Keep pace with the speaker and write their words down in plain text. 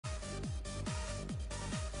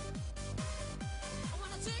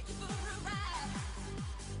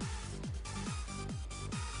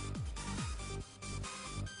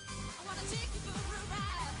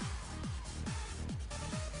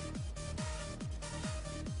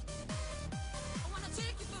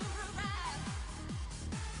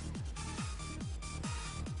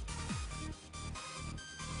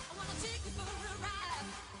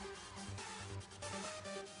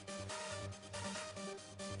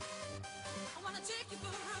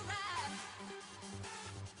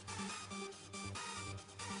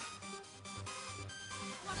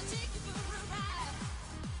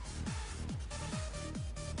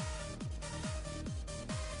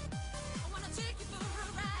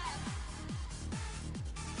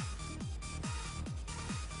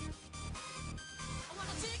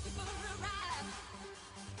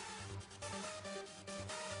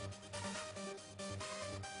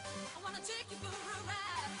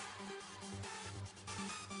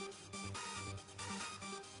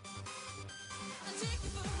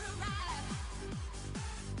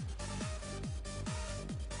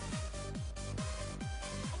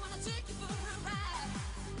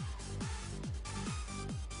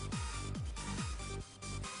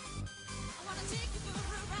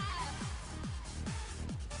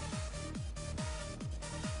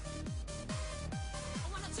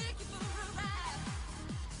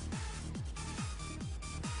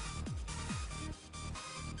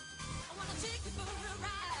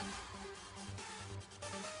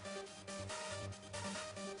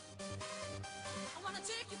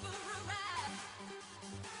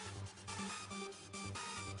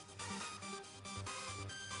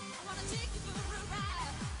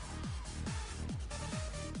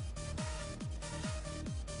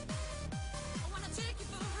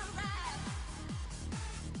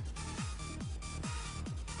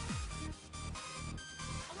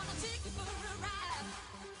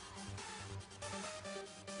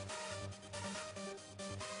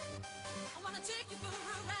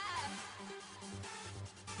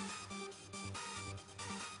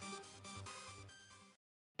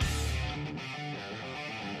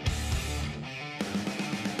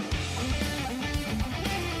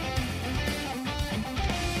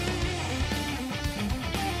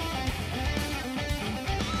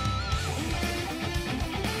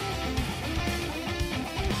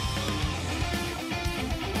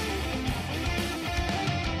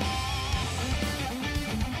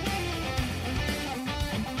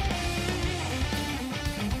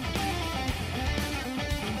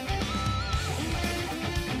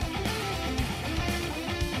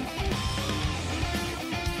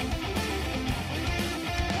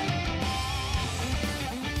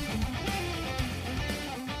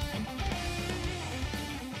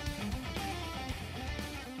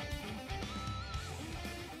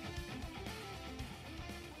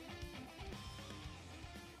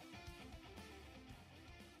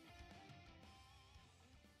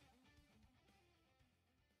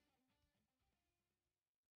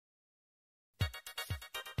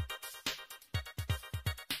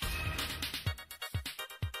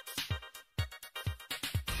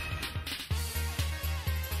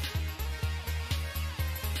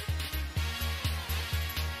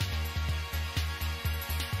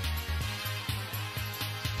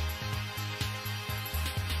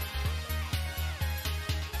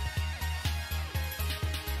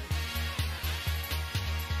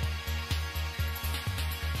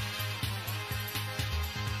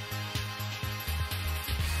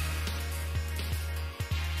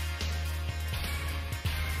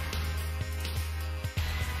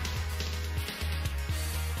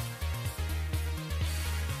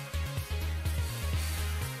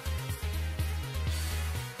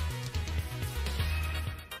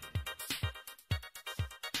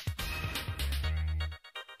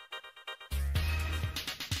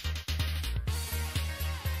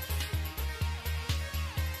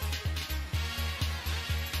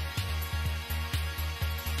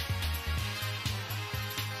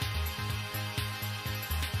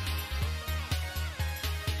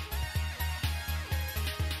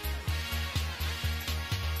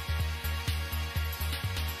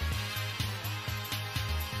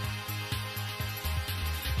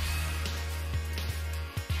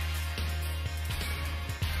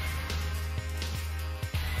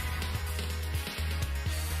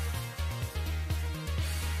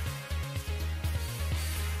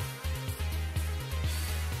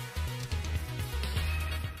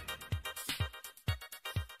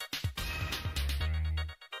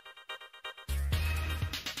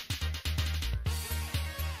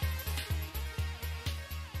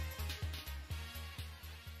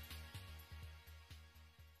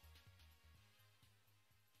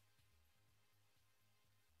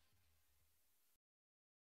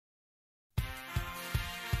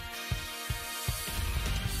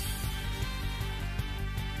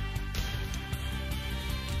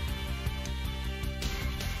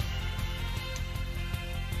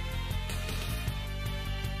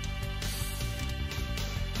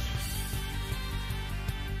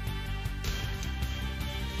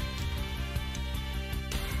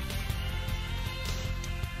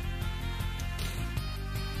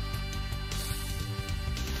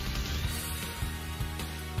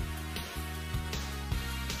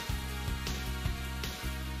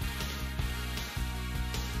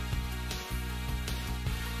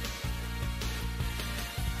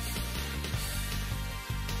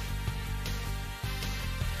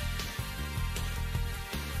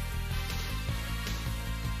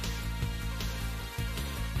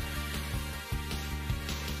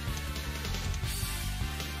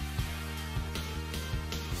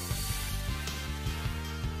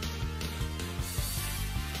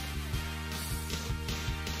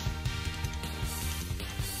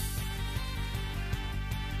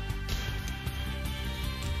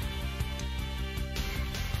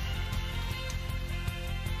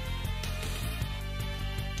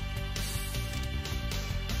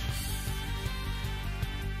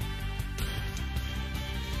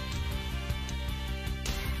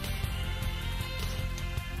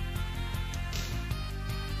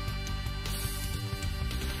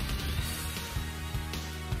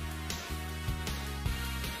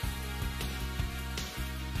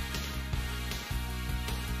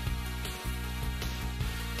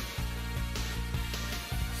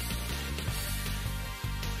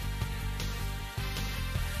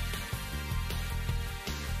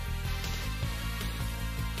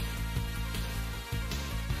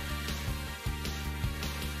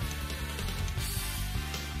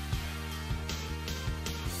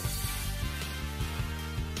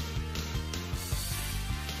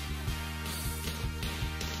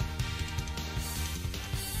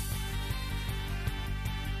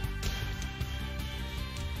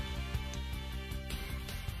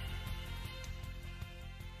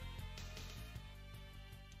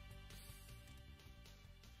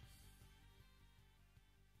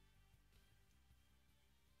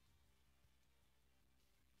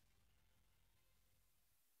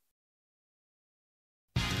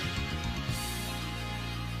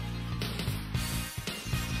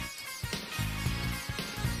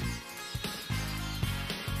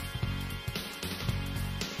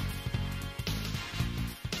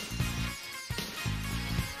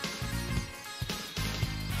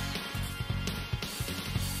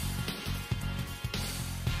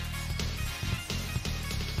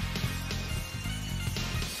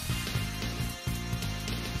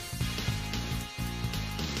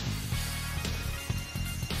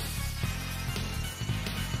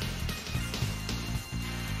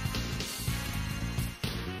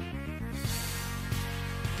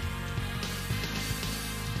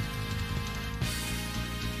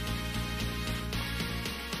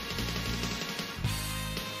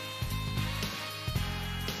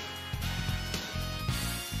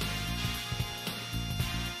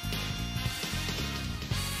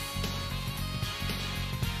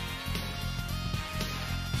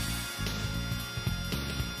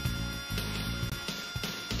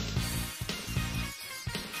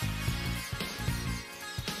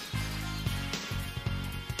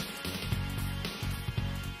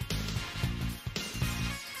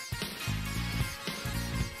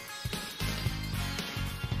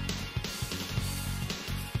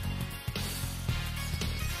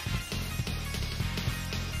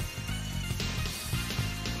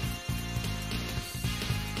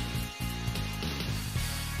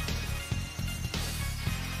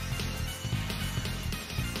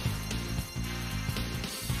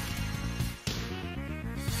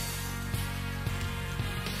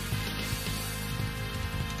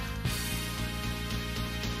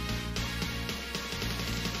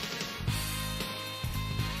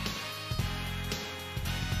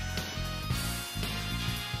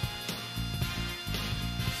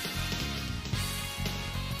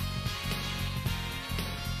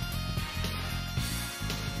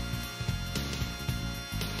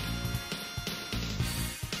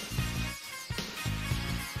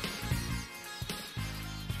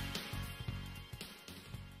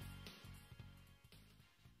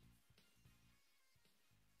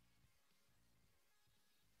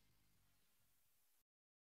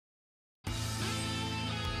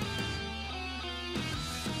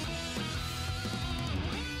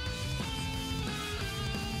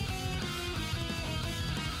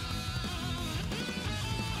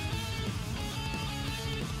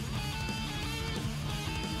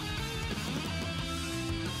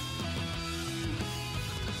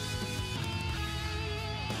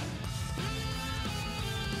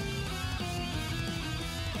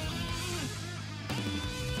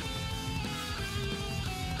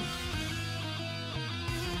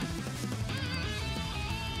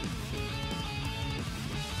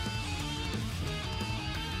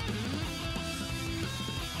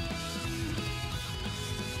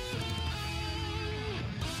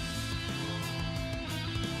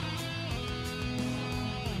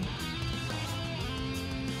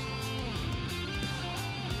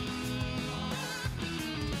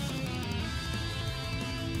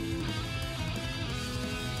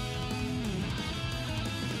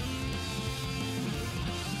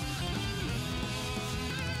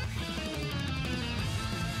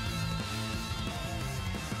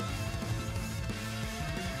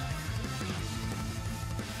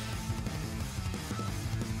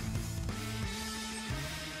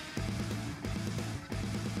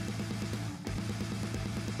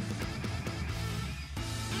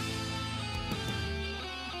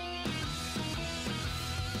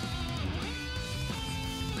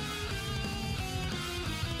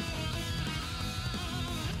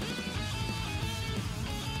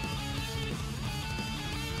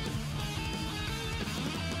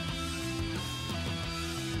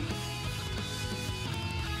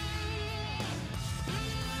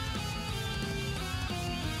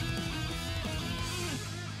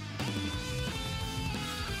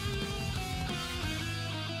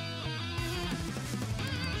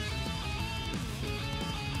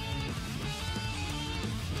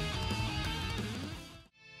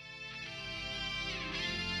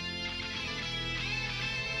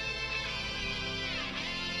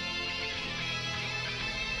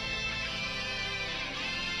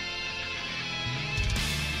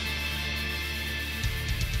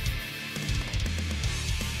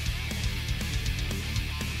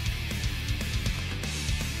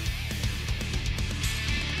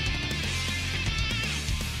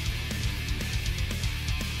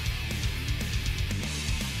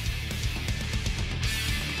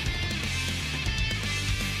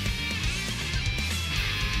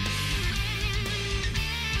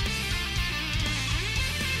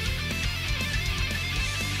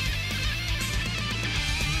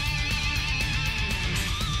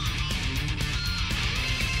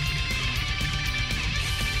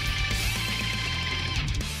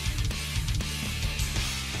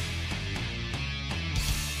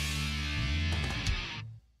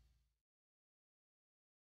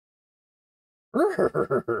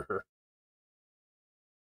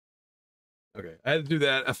Okay, I had to do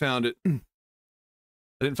that. I found it. I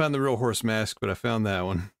didn't find the real horse mask, but I found that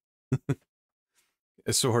one.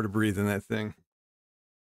 It's so hard to breathe in that thing.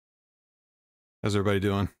 How's everybody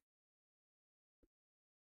doing?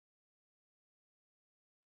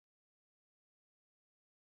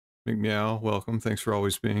 McMeow, welcome. Thanks for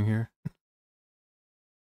always being here.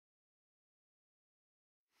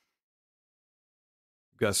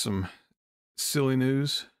 Got some silly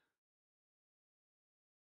news.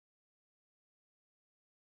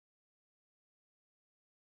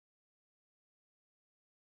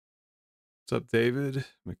 What's up, David,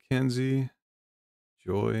 Mackenzie,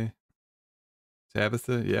 Joy,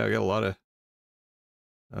 Tabitha? Yeah, I got a lot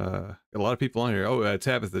of people on here. Oh,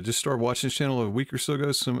 Tabitha, just started watching this channel a week or so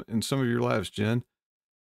ago. In some of your lives, Jen.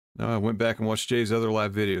 No, I went back and watched Jay's other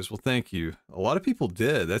live videos. Well, thank you. A lot of people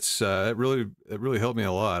did. That's it really helped me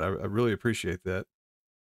a lot. I really appreciate that.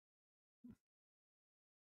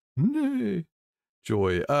 Nay.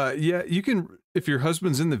 Joy. Yeah, you can, if your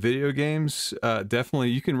husband's in the video games, definitely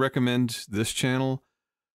you can recommend this channel.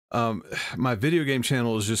 My video game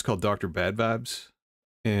channel is just called Dr. Bad Vibes,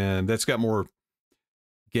 and that's got more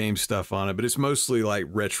game stuff on it, but it's mostly like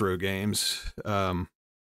retro games.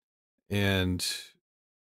 And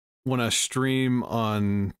when I stream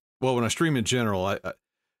on, well, when I stream in general,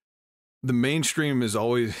 the mainstream is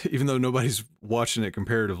always, even though nobody's watching it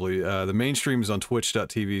comparatively, the mainstream is on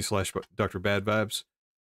twitch.tv/Dr. Bad Vibes.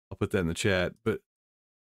 I'll put that in the chat, but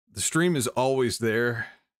the stream is always there.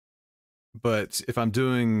 But if I'm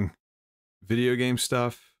doing video game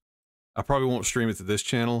stuff, I probably won't stream it to this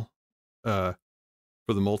channel for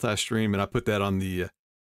the multi-stream, and I put that on the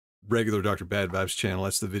regular Dr. Bad Vibes channel.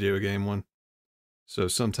 That's the video game one. So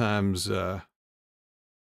sometimes, and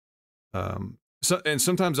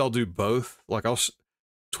sometimes I'll do both. Like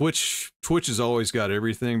Twitch has always got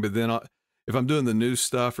everything, but then if I'm doing the new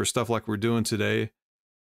stuff or stuff like we're doing today,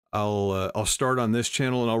 I'll start on this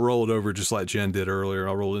channel and I'll roll it over just like Jen did earlier.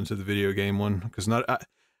 I'll roll it into the video game one because I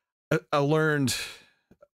learned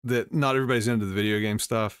that not everybody's into the video game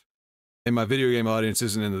stuff, and my video game audience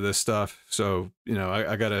isn't into this stuff. So you know,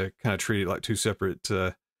 I gotta kind of treat it like two separate,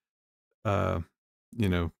 you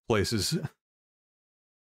know, places.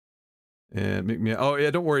 And McMeow. Oh yeah,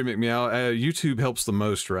 don't worry, McMeow. YouTube helps the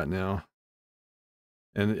most right now.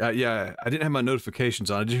 And yeah, I didn't have my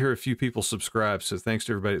notifications on. I did hear a few people subscribe, so thanks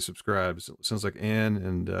to everybody that subscribes. It sounds like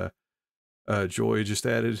Ann and Joy just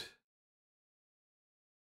added.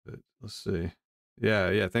 But let's see.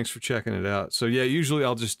 Yeah, thanks for checking it out. So yeah, usually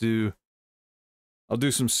I'll do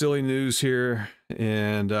some silly news here,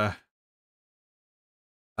 and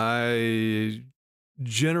I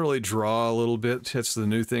generally draw a little bit. That's the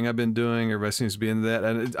new thing I've been doing. Everybody seems to be into that,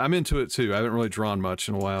 and I'm into it too. I haven't really drawn much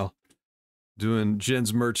in a while. Doing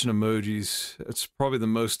Jen's merchant emojis. It's probably the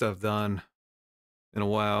most I've done in a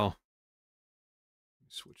while. Let me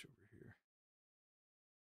switch over here.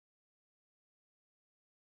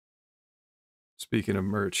 Speaking of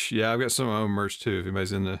merch, yeah, I've got some of my own merch too, if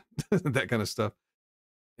anybody's into that kind of stuff.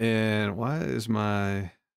 And why is I'm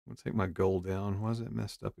gonna take my goal down. Why is it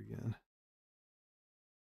messed up again?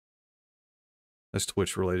 That's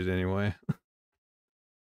Twitch related anyway.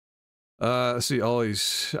 Let's see,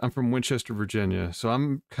 Ollie's. I'm from Winchester, Virginia. So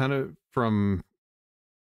I'm kind of from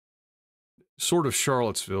sort of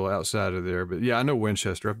Charlottesville outside of there. But yeah, I know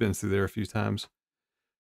Winchester. I've been through there a few times.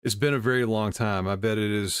 It's been a very long time. I bet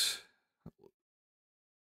it is.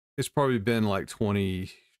 It's probably been like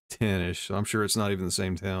 2010-ish. So I'm sure it's not even the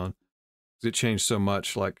same town. It changed so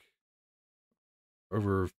much, like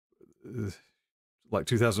over like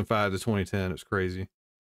 2005 to 2010. It's crazy.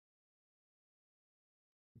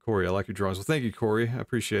 Corey, I like your drawings. Well, thank you, Corey. I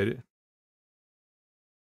appreciate it.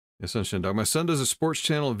 Yeah, Sunshine Dog. My son does a sports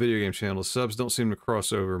channel and video game channel. Subs don't seem to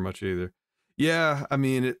cross over much either. Yeah, I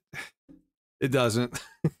mean, it doesn't.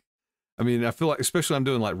 I mean, I feel like, especially I'm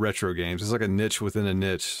doing like retro games. It's like a niche within a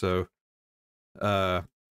niche. So, that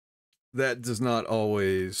does not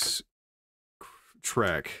always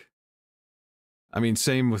track. I mean,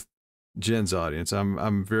 same with Jen's audience.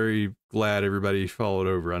 I'm very glad everybody followed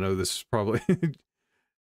over. I know this is probably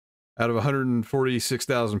out of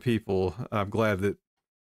 146,000 people. I'm glad that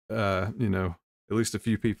you know, at least a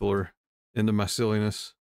few people are into my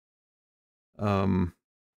silliness. Let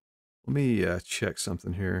me check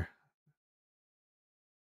something here.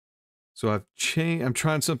 So I'm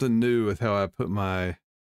trying something new with how I put my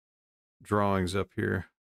drawings up here.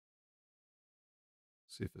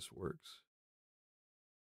 See if this works.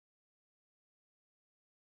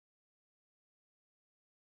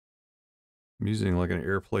 I'm using like an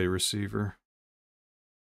AirPlay receiver.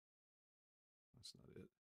 That's not it.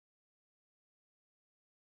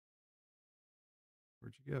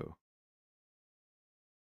 Where'd you go?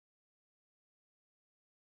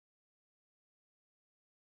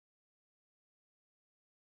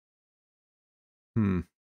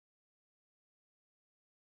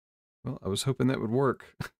 Well, I was hoping that would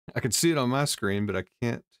work. I could see it on my screen, but I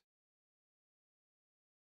can't.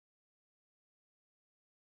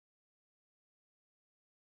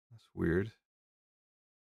 That's weird.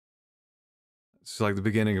 It's like the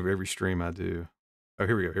beginning of every stream I do. Oh,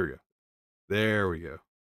 here we go. Here we go. There we go.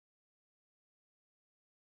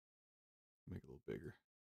 Make it a little bigger.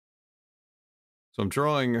 So I'm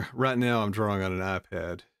drawing, right now I'm drawing on an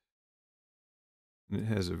iPad. And it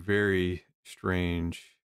has a very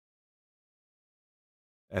strange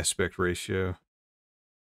aspect ratio.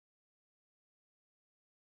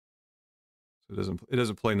 So it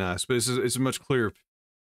doesn't play nice, but it's a much clearer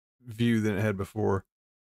view than it had before.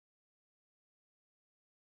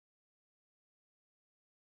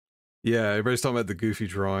 Yeah, everybody's talking about the goofy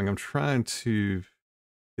drawing. I'm trying to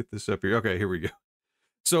get this up here. Okay, here we go.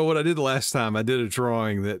 So what I did last time, I did a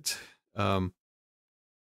drawing that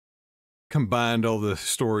combined all the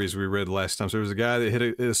stories we read last time. So there was a guy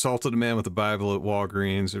that assaulted a man with a Bible at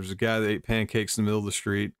Walgreens. There was a guy that ate pancakes in the middle of the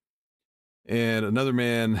street. And another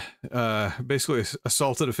man basically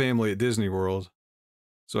assaulted a family at Disney World.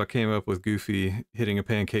 So I came up with Goofy hitting a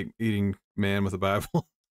pancake eating man with a Bible.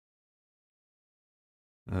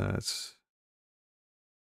 It's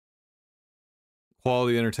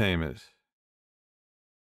quality entertainment.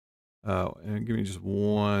 Oh, and give me just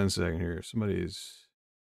 1 second here. A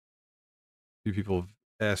few people have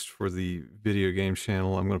asked for the video game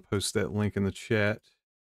channel. I'm going to post that link in the chat.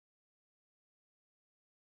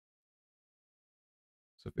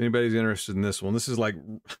 So if anybody's interested in this one, this is like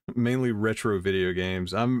mainly retro video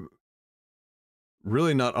games. I'm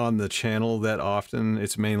really not on the channel that often.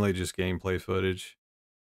 It's mainly just gameplay footage.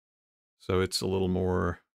 So it's a little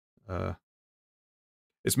more,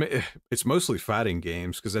 it's mostly fighting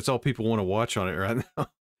games because that's all people want to watch on it right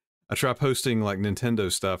now. I try posting like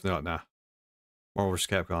Nintendo stuff. They're like, nah, Marvel vs.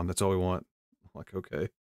 Capcom. That's all we want. I'm like, okay.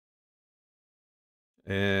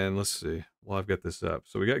 And let's see. Well, I've got this up.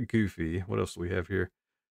 So we got Goofy. What else do we have here?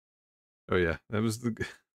 Oh yeah, that was the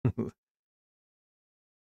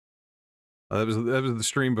That was the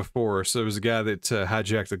stream before. So it was a guy that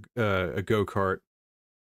hijacked a go-kart,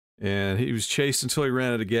 and he was chased until he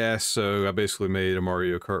ran out of gas. So I basically made a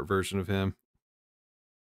Mario Kart version of him.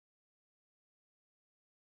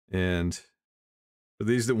 And for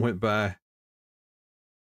these that went by,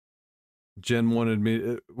 Jen wanted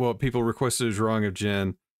me. Well, people requested a drawing of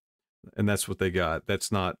Jen, and that's what they got.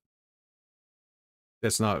 That's not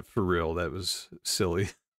for real. That was silly.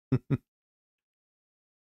 But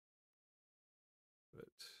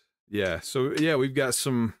yeah, so yeah, we've got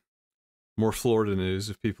some more Florida news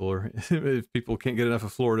if people can't get enough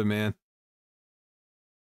of Florida, man.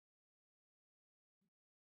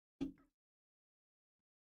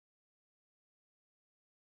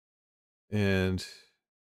 And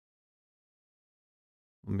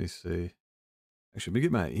let me see. Actually, let me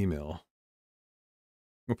get my email.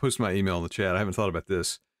 I'm gonna post my email in the chat. I haven't thought about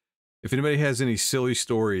this. If anybody has any silly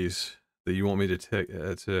stories that you want me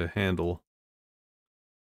to handle,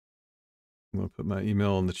 I'm gonna put my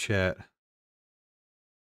email in the chat.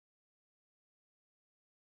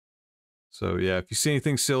 So yeah, if you see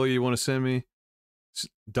anything silly you want to send me, it's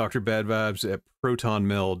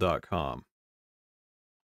drbadvibes@protonmail.com.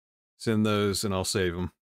 Send those and I'll save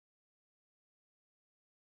them.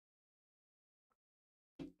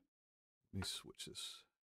 Let me switch this.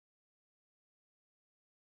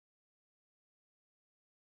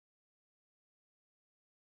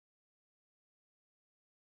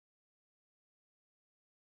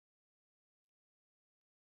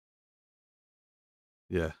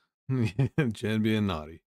 Yeah. Jen being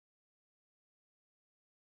naughty.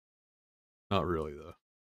 Not really, though.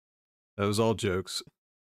 That was all jokes.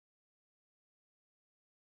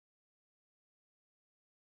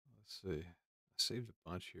 Let's see. I saved a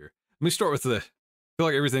bunch here. Let me start with I feel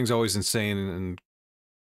like everything's always insane and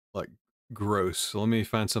like gross. So let me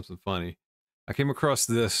find something funny. I came across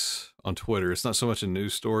this on Twitter. It's not so much a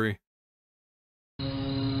news story.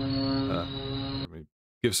 Let me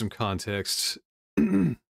give some context.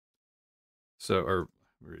 So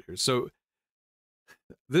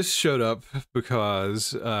this showed up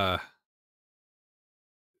because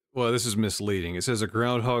well, this is misleading. It says a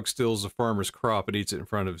groundhog steals a farmer's crop and eats it in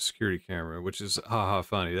front of a security camera, which is haha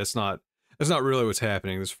funny. That's not really what's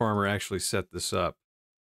happening. This farmer actually set this up.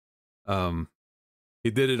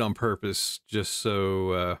 He did it on purpose just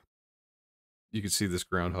so you could see this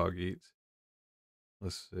groundhog eat.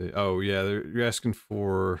 Let's see. Oh yeah, you're asking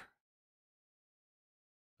for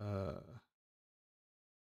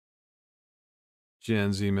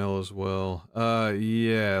Jen's email as well.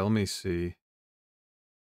 Yeah, let me see.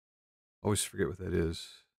 Always forget what that is.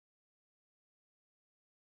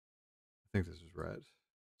 I think this is right.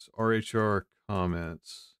 It's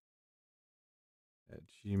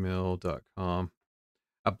rhrcomments@gmail.com.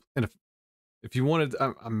 And if you wanted,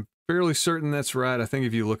 I'm fairly certain that's right. I think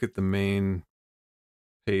if you look at the main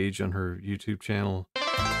page on her YouTube channel,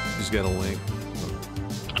 she's got a link.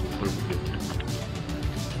 What did we get here?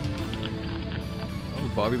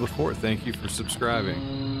 Oh, Bobby LaForte, thank you for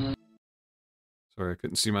subscribing. Sorry, I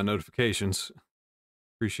couldn't see my notifications.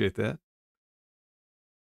 Appreciate that.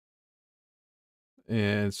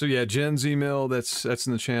 And so yeah, Jen's email, that's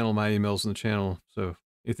in the channel. My email's in the channel. So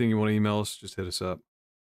anything you want to email us, just hit us up.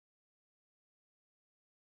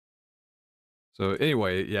 So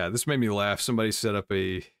anyway, yeah, this made me laugh. Somebody set up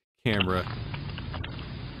a camera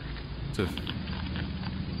to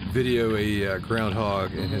video a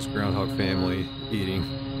groundhog and his groundhog family eating.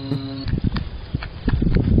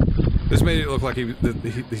 This made it look like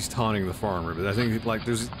he's taunting the farmer, but I think like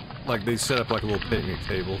they set up like a little picnic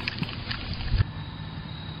table.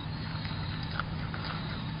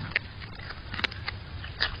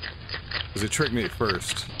 Because it tricked me at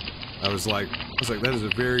first. I was like, that is a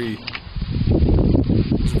very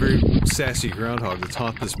sassy groundhog to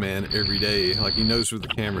taunt this man every day. Like he knows where the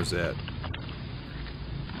camera's at.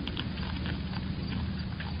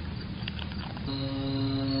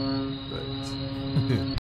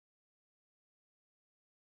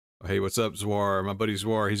 Oh, hey, what's up, Zwar? My buddy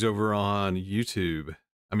Zwar, he's over on YouTube.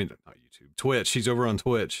 I mean, not YouTube, Twitch. He's over on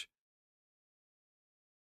Twitch.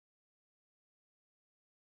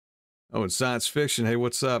 Oh, it's science fiction. Hey,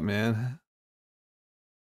 what's up, man?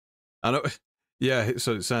 I know. Yeah,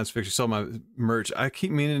 so science fiction. Saw my merch. I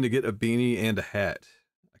keep meaning to get a beanie and a hat.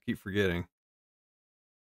 I keep forgetting.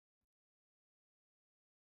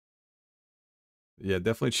 Yeah,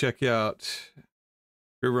 definitely check out.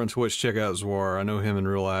 If you're over on Twitch, check out Zwar. I know him in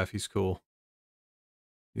real life. He's cool.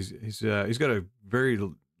 He's got a very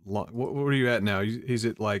long. What are you at now? He's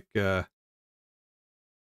at like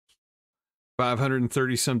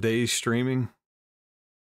 530 some days streaming.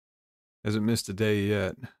 Hasn't missed a day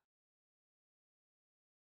yet.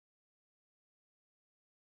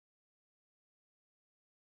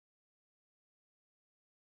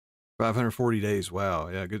 540 days. Wow.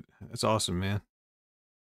 Yeah, good. That's awesome, man.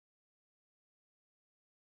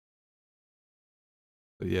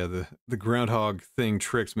 But yeah, the groundhog thing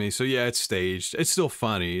tricked me. So yeah, it's staged. It's still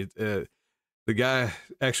funny. The guy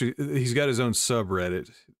actually, he's got his own subreddit.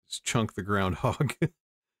 It's Chunk the Groundhog.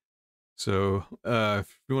 So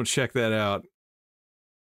if you want to check that out,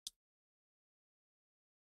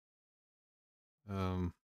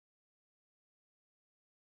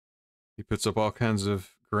 he puts up all kinds of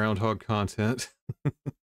groundhog content.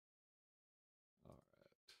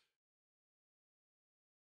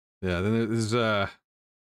 Yeah, then there's the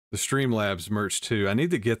Streamlabs merch too. I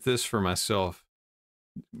need to get this for myself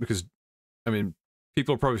because, I mean,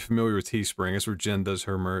 people are probably familiar with Teespring. That's where Jen does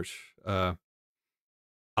her merch. I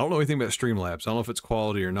don't know anything about Streamlabs. I don't know if it's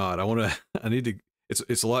quality or not. I need to.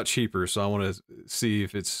 It's a lot cheaper, so I want to see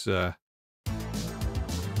if it's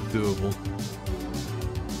doable.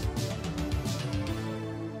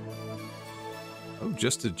 Oh,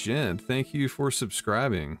 just a Jen. Thank you for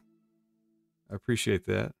subscribing. I appreciate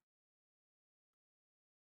that.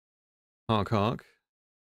 Honk honk.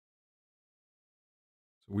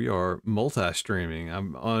 We are multi-streaming.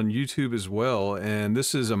 I'm on YouTube as well, and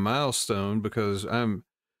this is a milestone because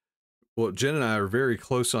well, Jen and I are very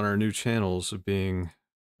close on our new channels of being,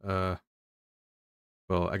 well,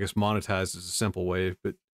 I guess monetized is a simple way,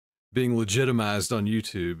 but being legitimized on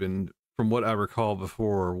YouTube. And from what I recall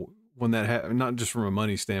before, when that happened, not just from a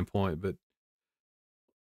money standpoint, but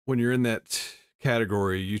when you're in that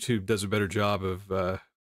category, YouTube does a better job of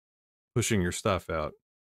pushing your stuff out.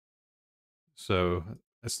 So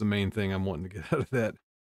that's the main thing I'm wanting to get out of that.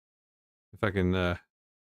 If I can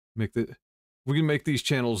we can make these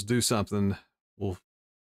channels do something, we'll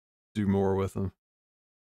do more with them.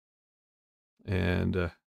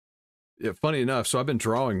 And yeah, funny enough, so I've been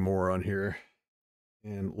drawing more on here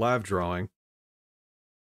and live drawing.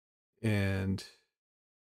 And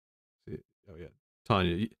oh yeah,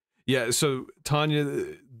 Tanya. Yeah, so Tanya,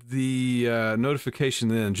 the notification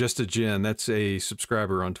then, just a Jen, that's a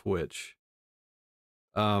subscriber on Twitch.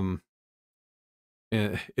 And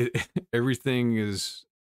everything is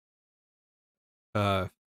the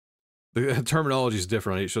terminology is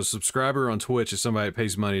different on each. So subscriber on Twitch is somebody that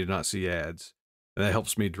pays money to not see ads, and that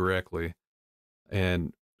helps me directly. And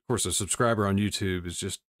of course, a subscriber on YouTube is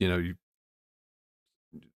just, you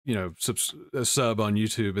know, a sub on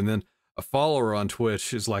YouTube, and then a follower on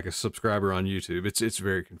Twitch is like a subscriber on YouTube. It's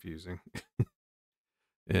very confusing.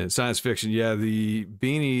 And science fiction, yeah, the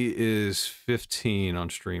beanie is 15 on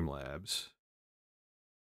Streamlabs.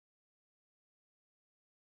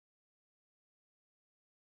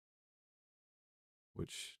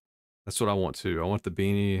 Which, that's what I want too. I want the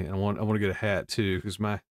beanie, and I want to get a hat too, because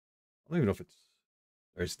I don't even know if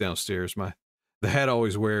it's downstairs. The hat I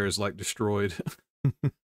always wear is like destroyed.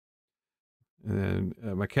 And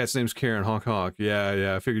my cat's name's Karen. Honk honk.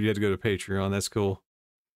 Yeah. I figured you had to go to Patreon. That's cool.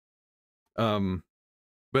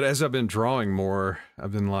 But as I've been drawing more, I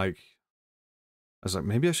was like,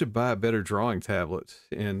 maybe I should buy a better drawing tablet.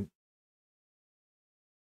 And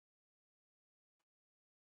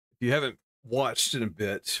if you haven't watched in a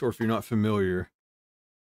bit, or if you're not familiar,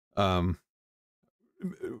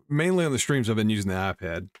 mainly on the streams I've been using the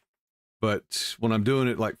iPad. But when I'm doing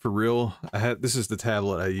it like for real, this is the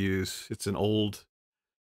tablet I use. It's an old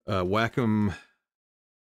Wacom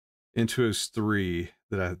Intuos 3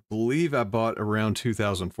 that I believe I bought around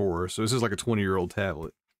 2004. So this is like a 20-year-old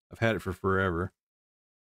tablet. I've had it for forever.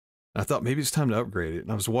 I thought maybe it's time to upgrade it.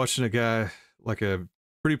 And I was watching a guy, like a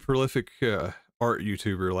pretty prolific art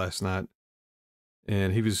YouTuber last night,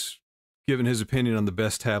 and he was giving his opinion on the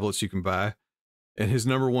best tablets you can buy. And his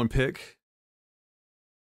number one pick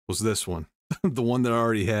was this one, the one that I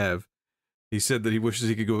already have. He said that he wishes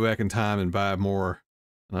he could go back in time and buy more.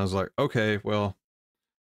 And I was like, okay, well,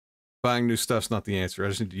 buying new stuff's not the answer. I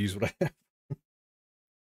just need to use what I have.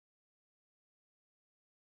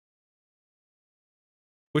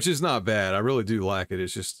 Which is not bad. I really do like it.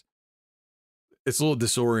 It's just, it's a little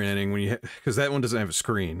disorienting when because that one doesn't have a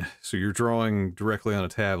screen. So you're drawing directly on a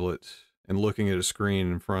tablet and looking at a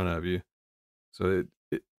screen in front of you. So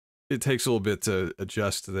it takes a little bit to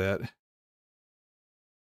adjust to that.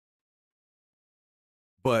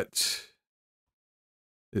 But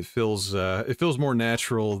it feels more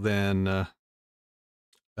natural than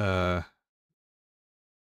the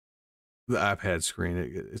iPad screen.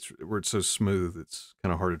 It's where it's so smooth, it's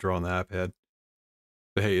kind of hard to draw on the iPad.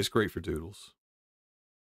 But hey, it's great for doodles.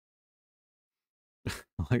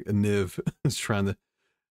 Like a Niv is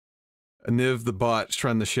Niv the bot's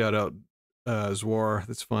trying to shout out Zwar.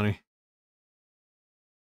 That's funny.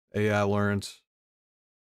 AI learns.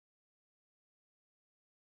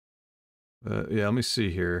 Yeah, let me see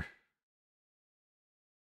here.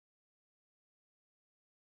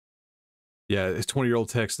 Yeah, it's 20-year-old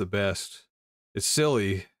tech's the best. It's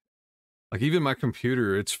silly. Like even my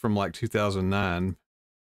computer, it's from like 2009,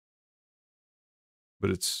 but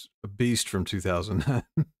it's a beast from 2009.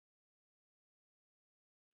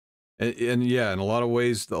 And yeah, in a lot of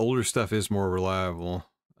ways, the older stuff is more reliable.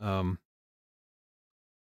 Um,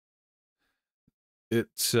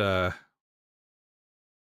 it's oh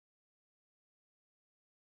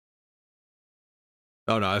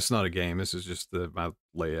no, it's not a game. This is just my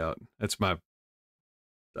layout. That's my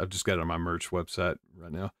I've just got it on my merch website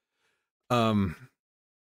right now. Um,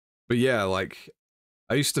 but yeah, like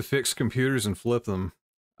I used to fix computers and flip them.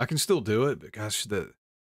 I can still do it, but gosh, the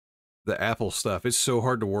Apple stuff, it's so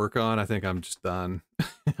hard to work on. I think I'm just done.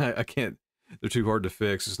 I can't. They're too hard to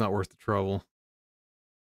fix. It's not worth the trouble.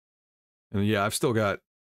 And yeah, I've still got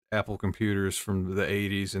Apple computers from the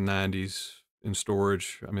 80s and 90s in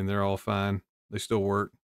storage. I mean, they're all fine. They still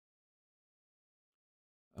work.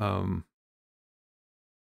 Um,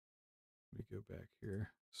 Let me go back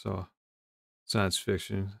here. So science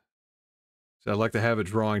fiction. So I'd like to have a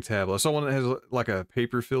drawing tablet. I saw one that has like a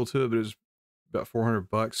paper feel to it, but it was about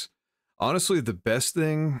 $400. Honestly, the best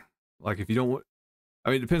thing, like if you don't want, I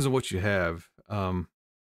mean, it depends on what you have. Well,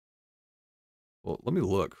 let me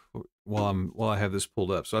look while I have this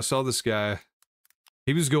pulled up. So I saw this guy.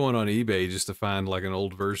 He was going on eBay just to find like an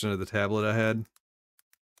old version of the tablet I had.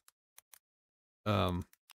 Um,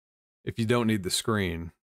 if you don't need the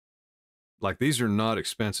screen, like these are not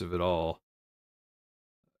expensive at all.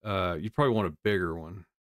 You probably want a bigger one.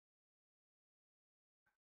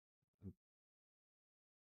 Which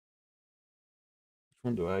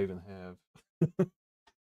one do I even have?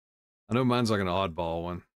 I know mine's like an oddball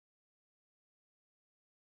one.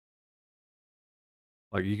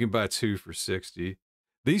 Like you can buy two for 60.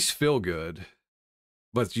 These feel good,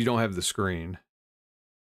 but you don't have the screen.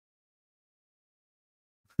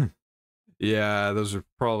 Yeah, those are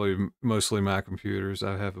probably mostly my computers.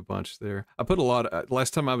 I have a bunch there. I put a lot of,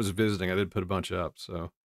 last time I was visiting, I did put a bunch up, so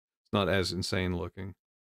it's not as insane looking.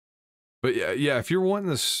 But yeah, if you're wanting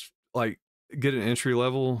this, like, get an entry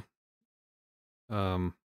level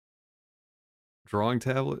um, drawing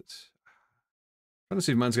tablet, I'm trying to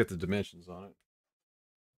see if mine's got the dimensions on it.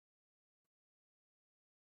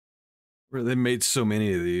 They made so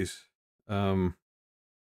many of these. Um,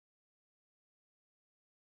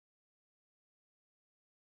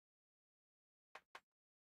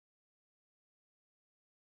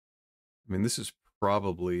 I mean, this is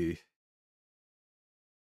probably,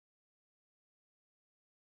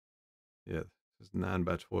 yeah, this is 9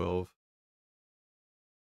 by 12.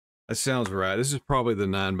 That sounds right. This is probably the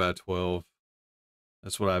 9 by 12.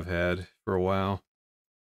 That's what I've had for a while.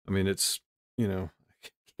 I mean, it's, you know,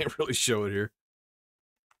 I can't really show it here.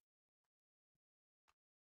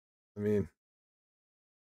 I mean,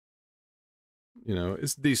 you know,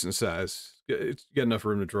 it's decent size. It's got enough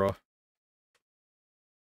room to draw.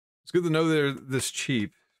 It's good to know they're this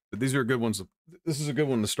cheap, but these are good ones. This is a good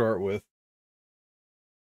one to start with.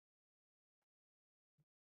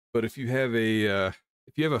 But if you have a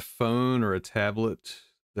phone or a tablet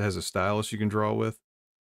that has a stylus you can draw with,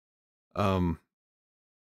 um,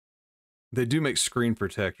 they do make screen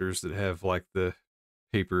protectors that have like the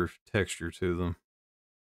paper texture to them,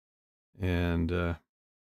 and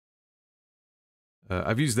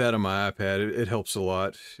I've used that on my iPad. It helps a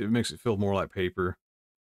lot. It makes it feel more like paper.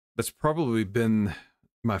 That's probably been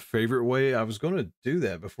my favorite way. I was going to do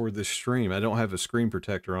that before this stream. I don't have a screen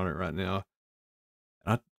protector on it right now.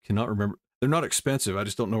 I cannot remember. They're not expensive. I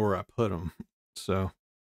just don't know where I put them. So,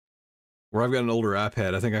 where I've got an older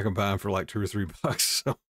iPad, I think I can buy them for like $2 or $3.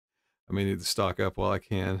 So, I may need to stock up while I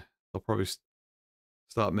can. They'll probably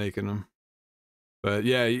stop making them. But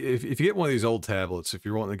yeah, if you get one of these old tablets, if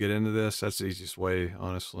you're wanting to get into this, that's the easiest way,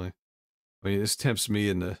 honestly. I mean, this tempts me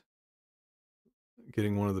into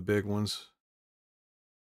getting one of the big ones.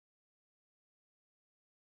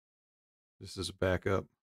 Just as a backup.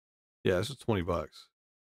 Yeah, this is $20.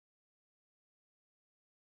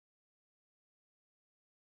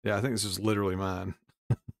 Yeah, I think this is literally mine.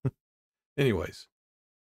 Anyways.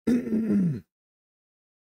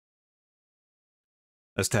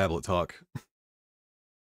 That's tablet talk.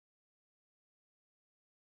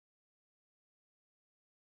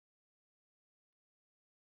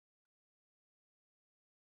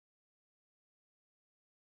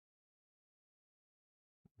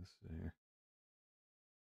 Let's see here.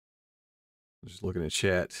 Just looking at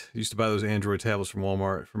chat. I used to buy those Android tablets from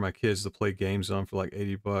Walmart for my kids to play games on for like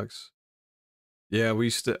 $80. Yeah,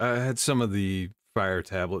 I had some of the Fire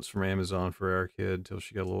tablets from Amazon for our kid until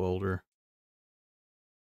she got a little older.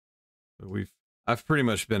 I've pretty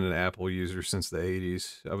much been an Apple user since the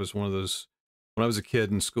 80s. I was one of those when I was a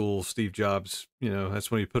kid in school, Steve Jobs, that's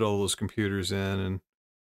when he put all those computers in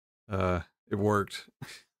and it worked.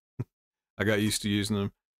 I got used to using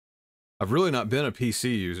them. I've really not been a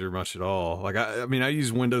PC user much at all. Like I mean I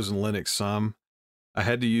use Windows and Linux some. I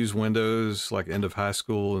had to use Windows like end of high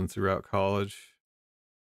school and throughout college.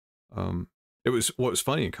 It was what was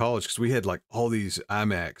funny in college because we had like all these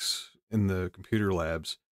iMacs in the computer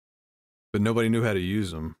labs, but nobody knew how to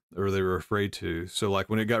use them or they were afraid to. So like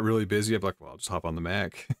when it got really busy, I'd be like, well, I'll just hop on the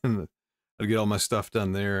Mac and I'd get all my stuff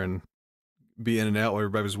done there and be in and out while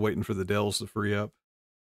everybody was waiting for the Dells to free up.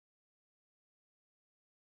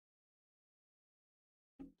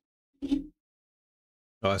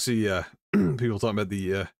 Oh, I see people talking about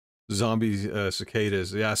the zombie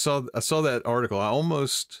cicadas. Yeah, I saw that article. I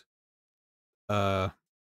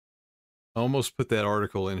almost put that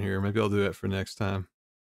article in here. Maybe I'll do that for next time.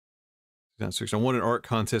 I won an art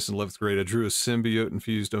contest in 11th grade. I drew a symbiote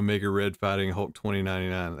infused Omega Red fighting Hulk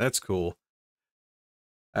 2099. That's cool.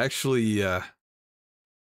 Actually, I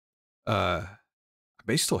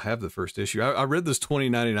may still have the first issue. I read those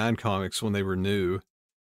 2099 comics when they were new.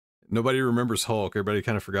 Nobody remembers Hulk. Everybody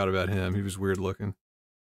kind of forgot about him. He was weird looking.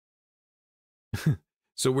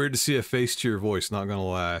 So weird to see a face to your voice, not gonna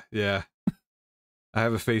lie. Yeah. I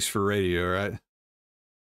have a face for radio, right?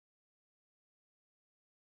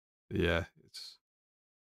 Yeah,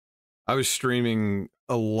 I was streaming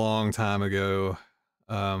a long time ago.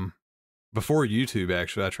 Before YouTube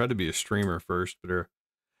actually. I tried to be a streamer first, but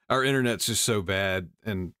our internet's just so bad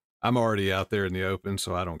and I'm already out there in the open,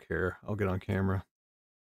 so I don't care. I'll get on camera.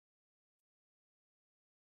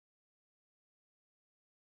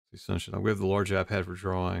 See Sunshine. We have the large iPad for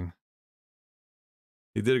drawing.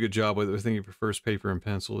 He did a good job with it. I think he prefers paper and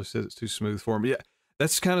pencil. He says it's too smooth for him. But yeah,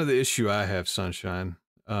 that's kind of the issue I have, Sunshine.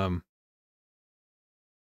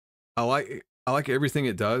 I like everything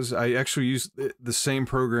it does. I actually use the same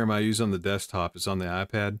program I use on the desktop is on the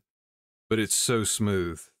iPad, but it's so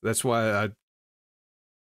smooth. That's why I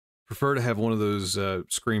prefer to have one of those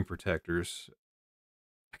screen protectors.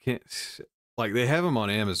 I can't like they have them on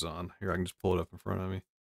Amazon. Here, I can just pull it up in front of me.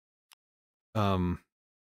 I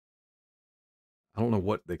don't know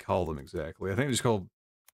what they call them exactly. I think it's called.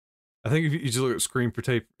 I think if you just look at screen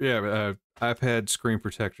protect, yeah, iPad screen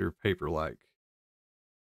protector Paperlike,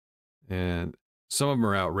 and some of them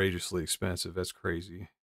are outrageously expensive. That's crazy.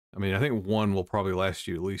 I mean, I think one will probably last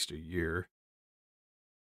you at least a year.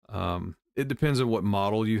 It depends on what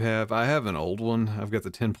model you have. I have an old one. I've got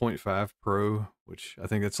the 10.5 Pro, which I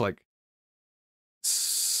think it's like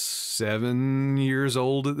 7 years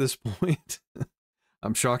old at this point.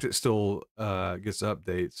 I'm shocked it still gets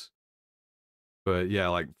updates. But yeah,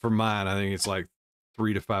 like for mine, I think it's like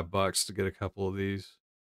 $3 to $5 to get a couple of these.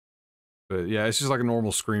 But yeah, it's just like a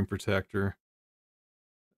normal screen protector.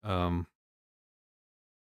 I'm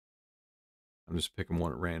just picking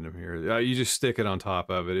one at random here. You just stick it on top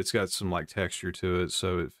of it. It's got some like texture to it,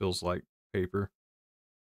 so it feels like paper.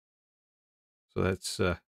 So that's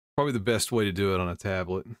probably the best way to do it on a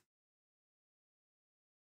tablet.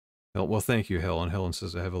 Well, thank you, Helen. Helen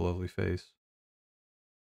says I have a lovely face.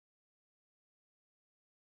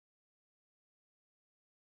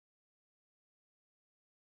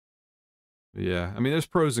 Yeah, I mean, there's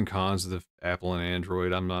pros and cons to the Apple and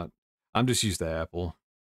Android. I'm just used to Apple.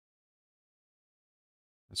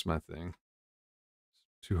 That's my thing.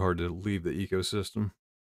 It's too hard to leave the ecosystem.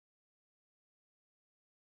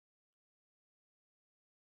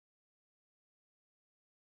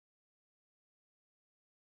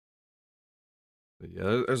 But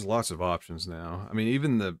yeah, there's lots of options now. I mean,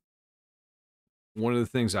 even one of the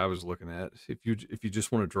things I was looking at, if you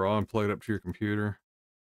just want to draw and plug it up to your computer,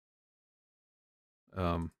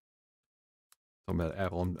 talking about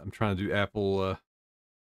Apple, I'm trying to do Apple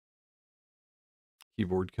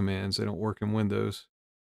keyboard commands. They don't work in Windows.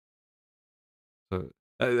 So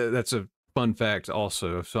that's a fun fact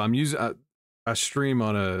also. So I stream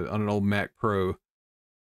on an old Mac Pro,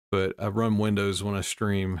 but I run Windows when I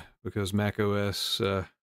stream because Mac OS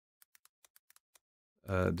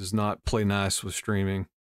does not play nice with streaming.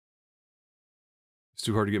 It's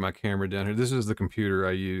too hard to get my camera down here. This is the computer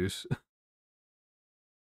I use.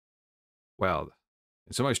 Wow.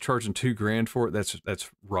 And somebody's charging $2,000 for it. That's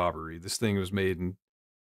robbery. This thing was made in,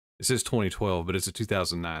 it says 2012, but it's a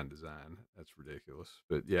 2009 design. That's ridiculous.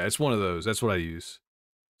 But yeah, it's one of those. That's what I use.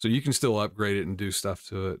 So you can still upgrade it and do stuff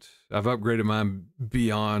to it. I've upgraded mine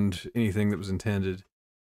beyond anything that was intended.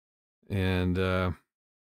 And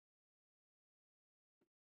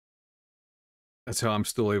that's how I'm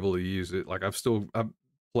still able to use it. Like I'm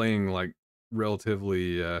playing like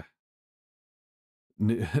relatively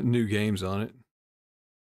new games on it.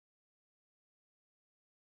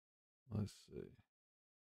 Let's see.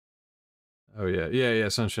 Oh yeah,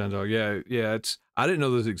 Sunshine Dog. Yeah. It's I didn't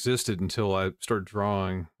know those existed until I started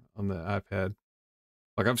drawing on the iPad.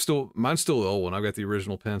 Like mine's still the old one. I've got the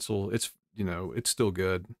original pencil. It's it's still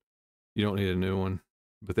good. You don't need a new one,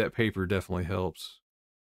 but that paper definitely helps.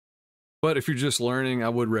 But if you're just learning, I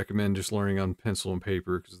would recommend just learning on pencil and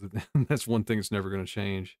paper because that's one thing that's never going to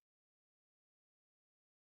change.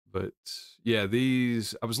 But yeah,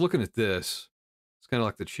 I was looking at this. It's kind of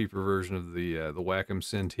like the cheaper version of the Wacom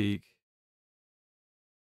Cintiq.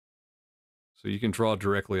 So you can draw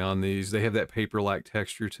directly on these. They have that paper-like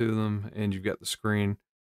texture to them, and you've got the screen.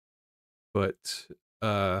 But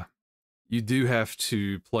you do have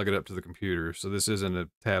to plug it up to the computer. So this isn't a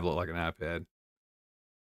tablet like an iPad.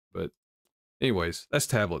 But anyways, that's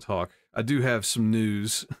tablet talk. I do have some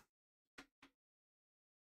news.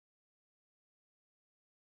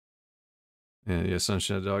 Yeah,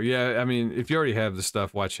 Sunshine Dog. Yeah, I mean, if you already have the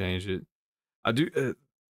stuff, why change it? I do.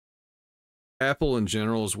 Apple in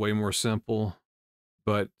general is way more simple,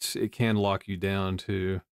 but it can lock you down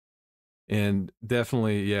too. And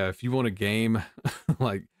definitely, yeah, if you want a game,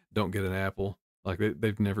 like, don't get an Apple. Like,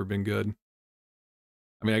 they've never been good.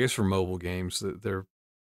 I mean, I guess for mobile games, they're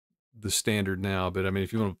the standard now. But I mean,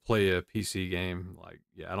 if you want to play a PC game, like,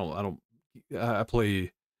 yeah, I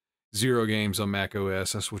play 0 games on Mac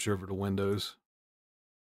OS. I switch over to Windows.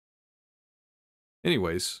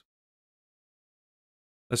 Anyways,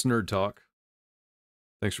 that's Nerd Talk.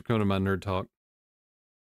 Thanks for coming to my Nerd Talk.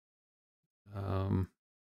 Let me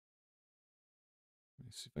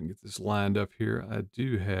see if I can get this lined up here. I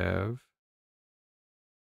do have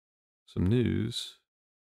some news.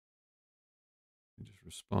 Let me just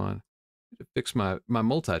respond. I need to fix my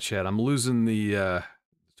multi-chat. I'm losing the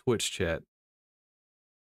Twitch chat.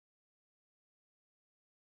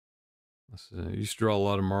 I used to draw a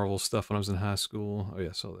lot of Marvel stuff when I was in high school. Oh yeah,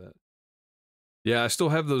 I saw that. Yeah, I still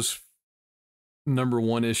have those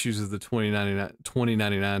 #1 issues of the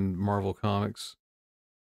 2099 Marvel comics.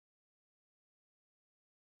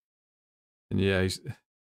 And yeah,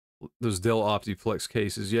 those Dell Optiplex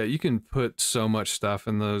cases. Yeah, you can put so much stuff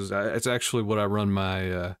in those. It's actually what I run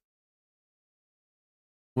my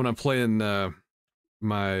when I'm playing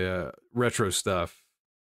my retro stuff.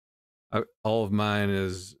 All my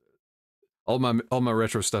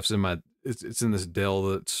retro stuff's in my it's in this Dell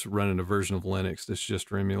that's running a version of Linux that's just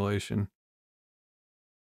for emulation.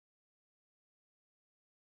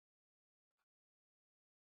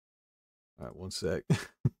 All right, one sec.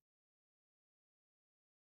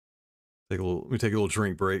 Let me take a little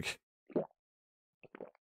drink break.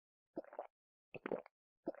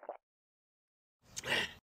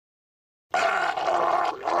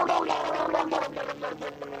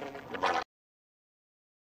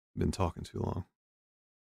 Been talking too long.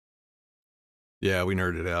 Yeah, we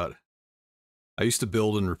nerded out. I used to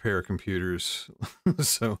build and repair computers,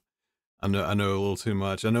 so I know a little too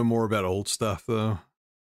much. I know more about old stuff though.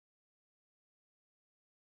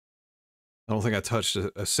 I don't think I touched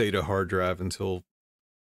a SATA hard drive until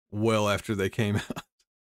well after they came out.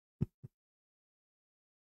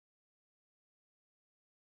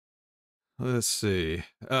 Let's see.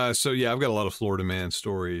 So yeah, I've got a lot of Florida Man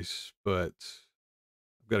stories, but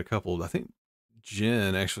I've got a couple. I think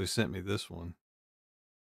Jen actually sent me this one.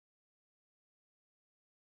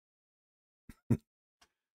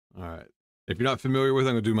 All right. If you're not familiar with it,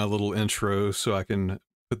 I'm going to do my little intro so I can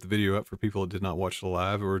put the video up for people that did not watch the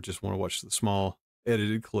live or just want to watch the small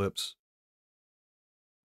edited clips.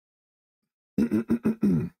 All right.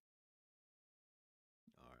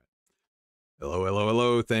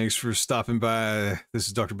 Hello. Thanks for stopping by. This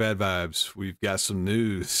is Dr. Bad Vibes. We've got some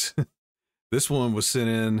news. This one was sent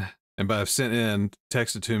in, and by sent in,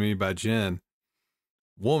 texted to me by Jen.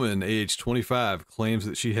 Woman, age 25, claims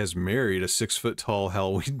that she has married a 6-foot-tall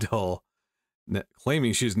Halloween doll,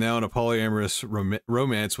 claiming she's now in a polyamorous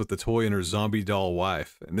romance with the toy and her zombie doll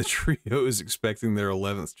wife, and the trio is expecting their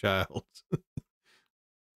 11th child.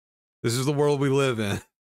 This is the world we live in.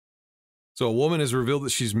 So a woman has revealed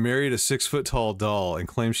that she's married a 6-foot-tall doll and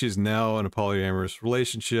claims she's now in a polyamorous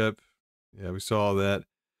relationship. Yeah, we saw that.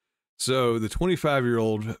 So the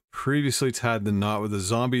 25-year-old previously tied the knot with a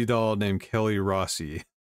zombie doll named Kelly Rossi,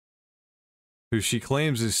 who she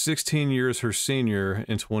claims is 16 years her senior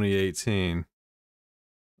in 2018.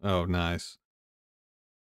 Oh, nice.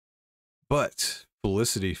 But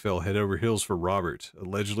Felicity fell head over heels for Robert,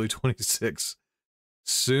 allegedly 26,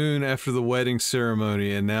 soon after the wedding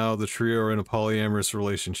ceremony, and now the trio are in a polyamorous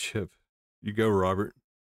relationship. You go, Robert.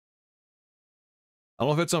 I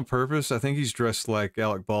don't know if it's on purpose. I think he's dressed like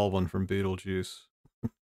Alec Baldwin from Beetlejuice.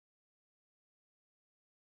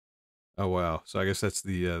 Oh wow. So I guess that's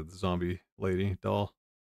the zombie lady doll.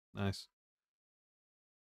 Nice.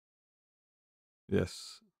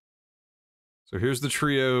 Yes. So here's the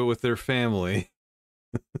trio with their family.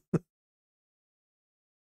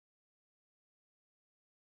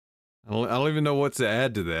 I don't even know what to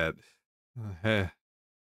add to that. Hey,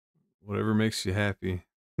 whatever makes you happy.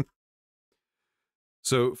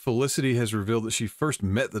 So Felicity has revealed that she first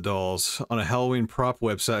met the dolls on a Halloween prop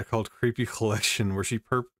website called Creepy Collection, where she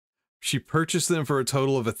purchased them for a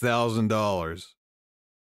total of $1,000.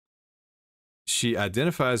 She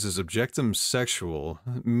identifies as objectum sexual,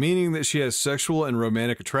 meaning that she has sexual and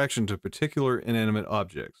romantic attraction to particular inanimate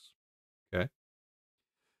objects. Okay.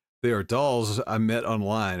 They are dolls I met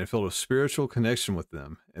online and felt a spiritual connection with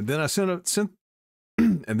them. And then I sent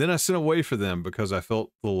and then I sent away for them because I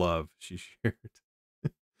felt the love, she shared.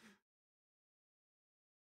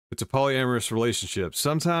 It's a polyamorous relationship.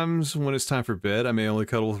 Sometimes when it's time for bed, I may only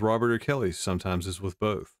cuddle with Robert or Kelly. Sometimes it's with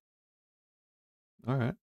both. All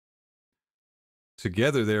right.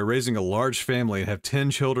 Together, they are raising a large family and have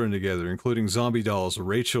 10 children together, including zombie dolls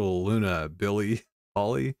Rachel, Luna, Billy,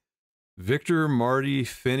 Holly, Victor, Marty,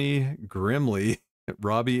 Finney, Grimly,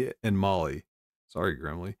 Robbie, and Molly. Sorry,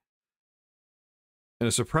 Grimly. In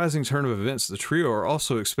a surprising turn of events, the trio are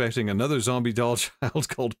also expecting another zombie doll child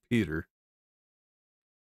called Peter.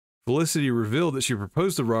 Felicity revealed that she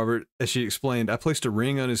proposed to Robert. As she explained, I placed a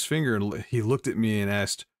ring on his finger and he looked at me and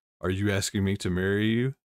asked, "Are you asking me to marry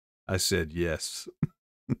you?" I said yes.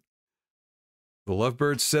 The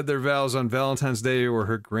lovebirds said their vows on Valentine's Day, where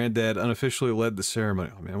her granddad unofficially led the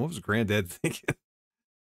ceremony. Oh man, what was granddad thinking?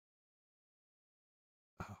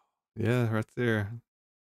 Oh, yeah, right there.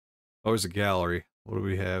 Oh, there's a gallery. What do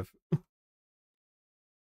we have? You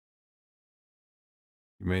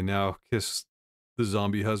may now kiss the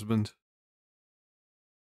zombie husband.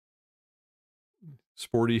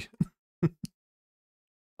 Sporty. I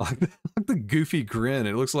like the goofy grin.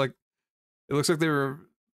 It looks like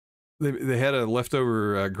they had a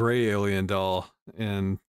leftover gray alien doll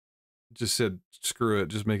and just said screw it,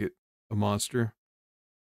 just make it a monster.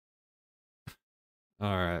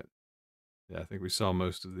 All right. Yeah, I think we saw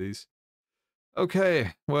most of these.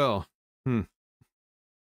 Okay, well,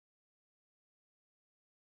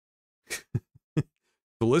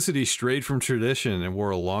 Felicity strayed from tradition and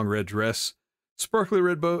wore a long red dress, sparkly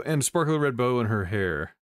red bow in her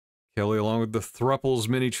hair. Kelly, along with the thrupple's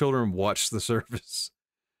many children, watched the service.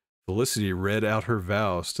 Felicity read out her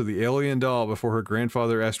vows to the alien doll before her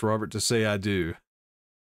grandfather asked Robert to say I do.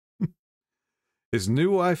 His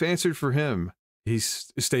new wife answered for him,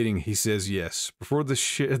 he's stating he says yes. Before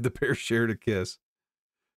the pair shared a kiss.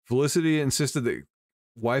 Felicity insisted that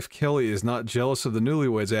wife Kelly is not jealous of the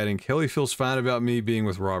newlyweds, adding, Kelly feels fine about me being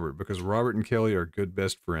with Robert because Robert and Kelly are good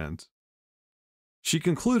best friends. She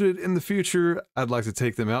concluded, in the future, I'd like to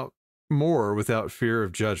take them out more without fear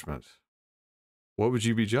of judgment. What would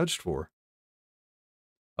you be judged for?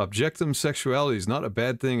 Objectum sexuality is not a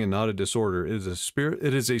bad thing and not a disorder. It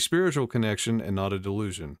is a spiritual connection and not a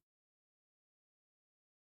delusion.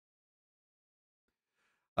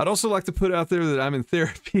 I'd also like to put out there that I'm in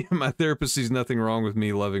therapy and my therapist sees nothing wrong with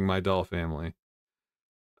me loving my doll family.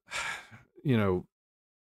 You know,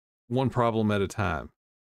 one problem at a time.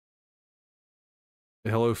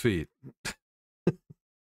 Hello, feet.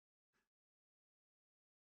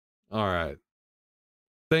 All right.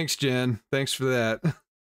 Thanks, Jen. Thanks for that.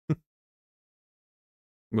 I'm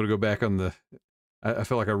going to go back on the... I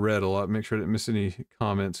felt like I read a lot. Make sure I didn't miss any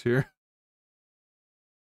comments here.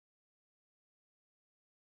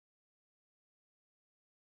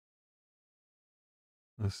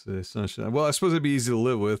 Let's see, sunshine. Well, I suppose it'd be easy to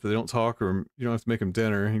live with. They don't talk, or you don't have to make them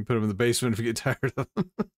dinner. You can put them in the basement if you get tired of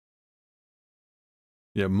them.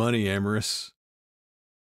 Yeah, money, amorous.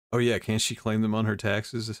 Oh yeah, can't she claim them on her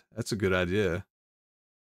taxes? That's a good idea.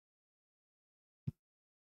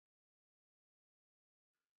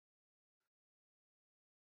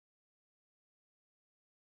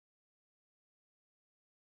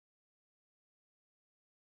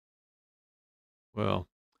 Well,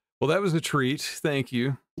 that was a treat. Thank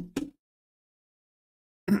you.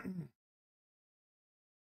 Feel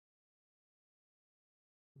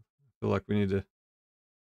like we need to...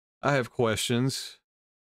 I have questions.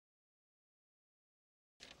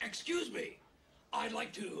 Excuse me. I'd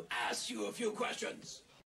like to ask you a few questions.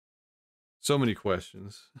 So many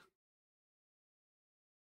questions.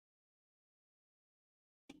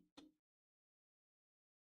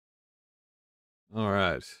 All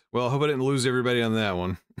right. Well, I hope I didn't lose everybody on that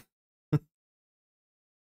one.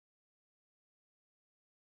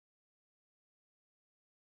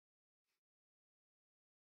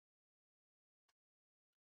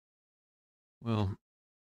 Well,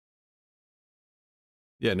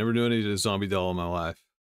 yeah, never knew any zombie doll in my life.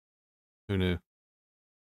 Who knew?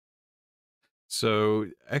 So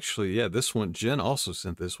actually, yeah, this one, Jen also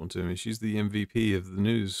sent this one to me. She's the MVP of the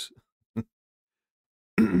news.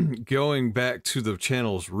 Going back to the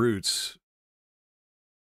channel's roots.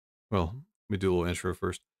 Well, let me do a little intro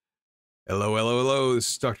first. Hello, hello, hello.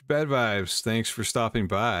 This is Dr. Bad Vibes. Thanks for stopping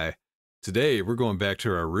by. Today, we're going back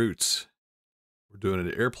to our roots. We're doing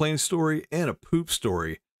an airplane story and a poop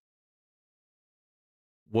story.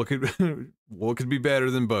 What could be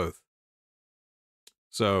better than both?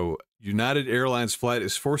 So, United Airlines flight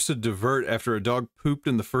is forced to divert after a dog pooped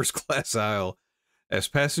in the first class aisle, as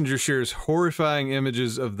passenger shares horrifying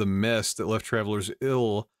images of the mess that left travelers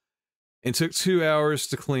ill and took 2 hours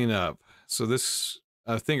to clean up. So this,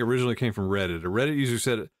 I think, originally came from Reddit. A Reddit user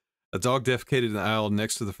said a dog defecated in the aisle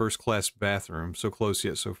next to the first class bathroom. So close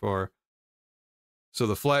yet so far. So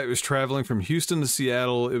the flight was traveling from Houston to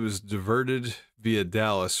Seattle. It was diverted via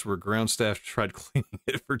Dallas, where ground staff tried cleaning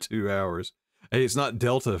it for 2 hours. Hey, it's not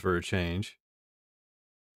Delta for a change.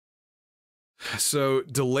 So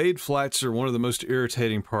delayed flights are one of the most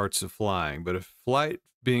irritating parts of flying, but a flight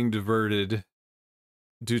being diverted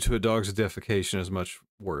due to a dog's defecation is much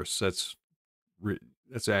worse. That's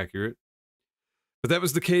accurate. But that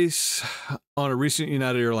was the case on a recent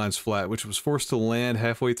United Airlines flight, which was forced to land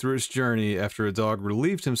halfway through its journey after a dog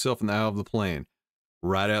relieved himself in the aisle of the plane,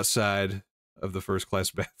 right outside of the first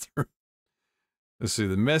class bathroom. Let's see,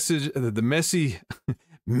 the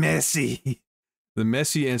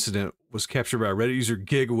messy incident was captured by Reddit user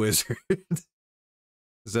Gig Wizard.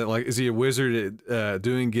 Is he a wizard at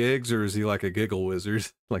doing gigs, or is he like a giggle wizard?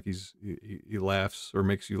 Like he laughs or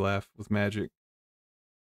makes you laugh with magic?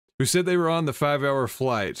 Who said they were on the 5-hour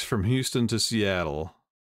flight from Houston to Seattle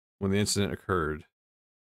when the incident occurred.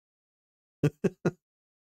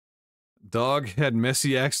 Dog had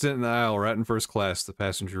messy accident in the aisle right in first class, the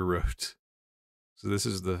passenger wrote. So this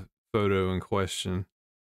is the photo in question.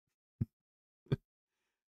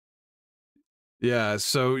 Yeah,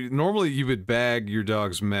 so normally you would bag your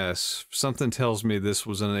dog's mess. Something tells me this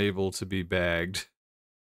was unable to be bagged,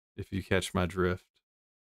 if you catch my drift.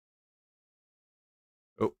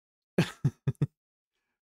 Oh.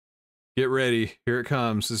 Get ready. Here it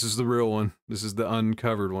comes. This is the real one. This is the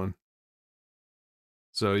uncovered one.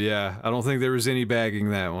 So yeah, I don't think there was any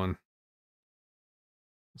bagging that one.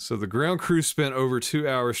 So the ground crew spent over 2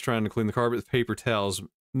 hours trying to clean the carpet with paper towels,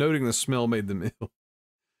 noting the smell made them ill.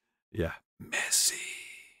 Yeah, messy.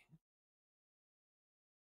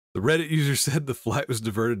 The Reddit user said the flight was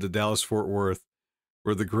diverted to Dallas-Fort Worth,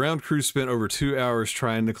 where the ground crew spent over 2 hours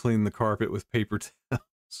trying to clean the carpet with paper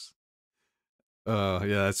towels.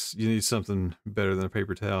 Yeah, you need something better than a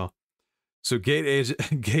paper towel. So gate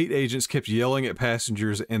agents kept yelling at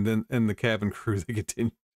passengers and the cabin crew. They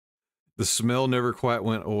continued. The smell never quite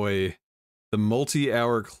went away. The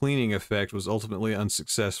multi-hour cleaning effect was ultimately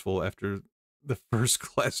unsuccessful after the first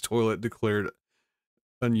class toilet declared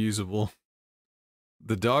unusable.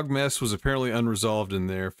 The dog mess was apparently unresolved in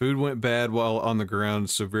there. Food went bad while on the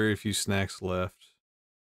ground, so very few snacks left.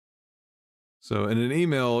 So in an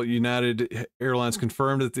email, United Airlines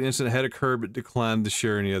confirmed that the incident had occurred but declined to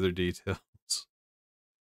share any other details.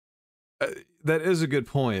 That is a good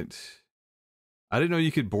point. I didn't know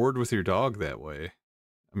you could board with your dog that way.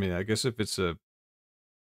 I mean, I guess if it's a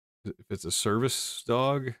service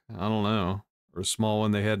dog, I don't know, or a small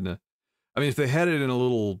one they had in a. I mean, if they had it in a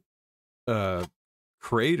little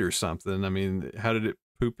crate or something, I mean, how did it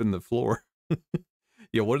poop in the floor?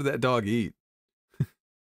 Yeah, what did that dog eat?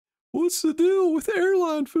 What's the deal with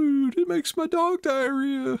airline food? It makes my dog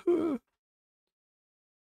diarrhea.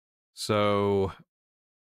 So,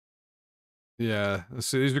 yeah,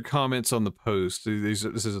 so these are comments on the post. This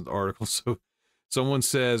isn't the article. So, someone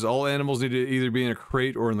says all animals need to either be in a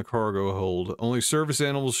crate or in the cargo hold. Only service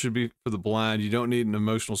animals should be for the blind. You don't need an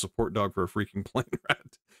emotional support dog for a freaking plane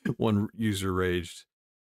ride. One user raged.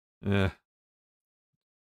 Yeah.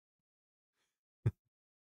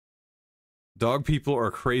 Dog people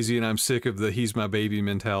are crazy, and I'm sick of the he's my baby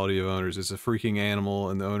mentality of owners. It's a freaking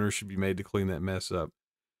animal, and the owner should be made to clean that mess up.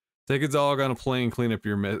 Take a dog on a plane, clean up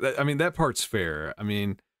your mess. I mean, that part's fair. I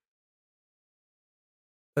mean,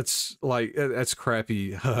 that's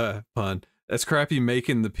crappy, pun. That's crappy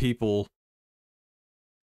making the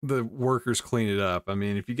workers clean it up. I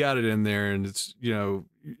mean, if you got it in there and it's, you're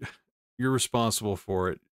responsible for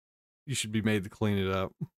it, you should be made to clean it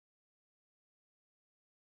up.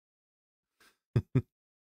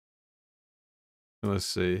 Let's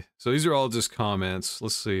see. So these are all just comments.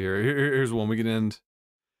 Let's see here. Here's one. We can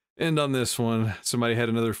end on this one. Somebody had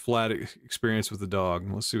another flat experience with the dog.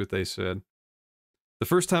 Let's see what they said. The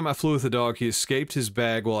first time I flew with a dog, he escaped his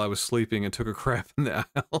bag while I was sleeping and took a crap in the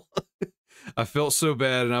aisle. I felt so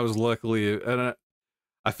bad, and I was luckily,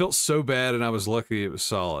 I felt so bad, and I was lucky it was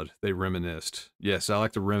solid. They reminisced. Yes, I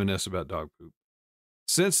like to reminisce about dog poop.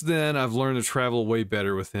 Since then, I've learned to travel way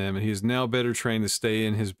better with him, and he is now better trained to stay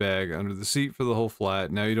in his bag under the seat for the whole flight.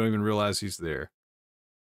 Now you don't even realize he's there.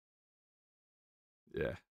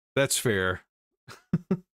 Yeah, that's fair.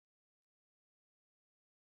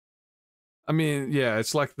 I mean, yeah,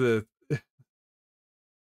 it's like it's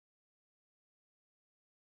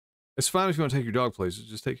fine if you want to take your dog places,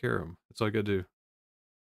 just take care of them. That's all you gotta do.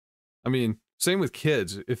 I mean, same with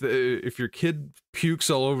kids. If your kid pukes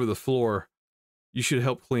all over the floor, you should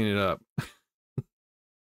help clean it up.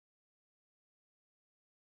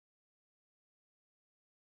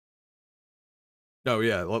 Oh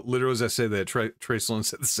yeah, literally as I say that, Trey Sloan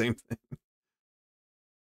said the same thing.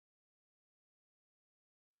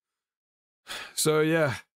 So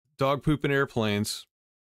yeah, dog poop in airplanes.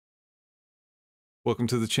 Welcome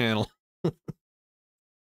to the channel. One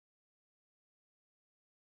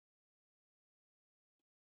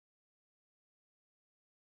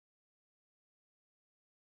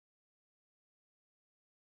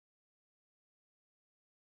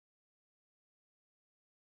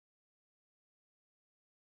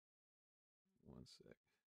sec.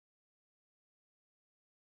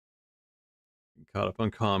 Caught up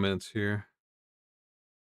on comments here.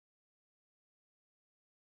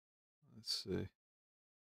 Let's see. I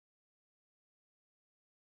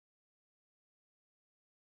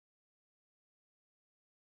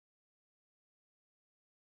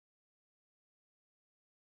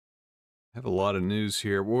have a lot of news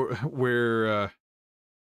here.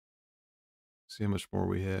 See how much more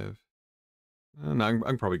we have. No, I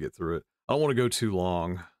can probably get through it. I don't want to go too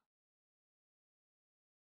long.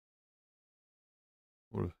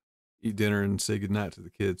 I want to eat dinner and say goodnight to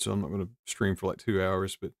the kids, so I'm not going to stream for like 2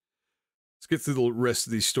 hours, but let's get through the rest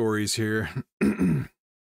of these stories here. Now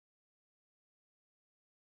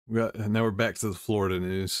we're back to the Florida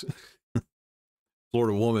news.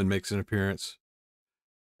 Florida woman makes an appearance.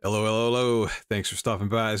 Hello, hello, hello. Thanks for stopping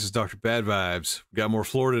by. This is Dr. Bad Vibes. We got more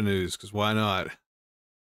Florida news, because why not?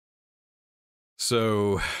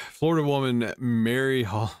 So, Florida woman Mary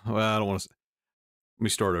Hall. Well, I don't want to. Let me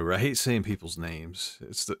start over. I hate saying people's names.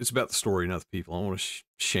 It's about the story, not the people. I don't want to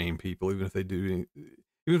shame people, even if even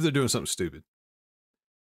if they're doing something stupid.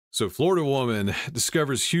 So, Florida woman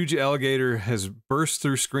discovers huge alligator has burst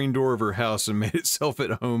through screen door of her house and made itself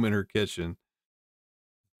at home in her kitchen.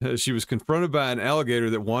 She was confronted by an alligator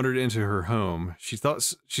that wandered into her home. She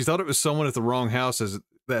thought it was someone at the wrong house, as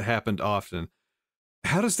that happened often.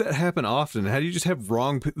 How does that happen often? How do you just have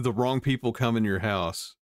the wrong people come in your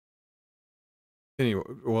house? Anyway,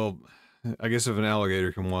 well, I guess if an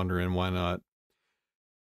alligator can wander in, why not?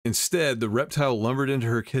 Instead, the reptile lumbered into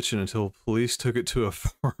her kitchen until police took it to a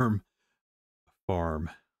farm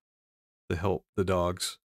to help the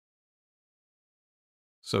dogs.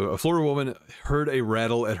 So a Florida woman heard a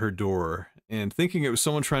rattle at her door, and thinking it was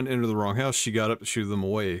someone trying to enter the wrong house, she got up to shoo them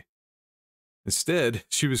away. Instead,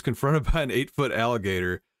 she was confronted by an 8-foot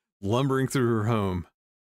alligator lumbering through her home.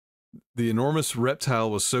 The enormous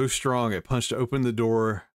reptile was so strong it punched open the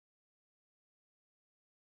door.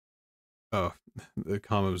 Oh, the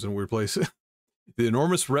comment was in a weird place. The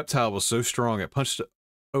enormous reptile was so strong it punched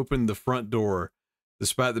open the front door,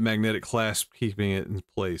 despite the magnetic clasp keeping it in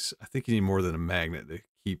place. I think you need more than a magnet to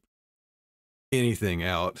keep anything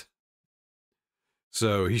out.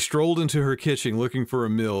 So he strolled into her kitchen looking for a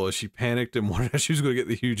meal as she panicked and wondered how she was going to get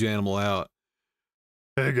the huge animal out.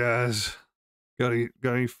 Hey guys, got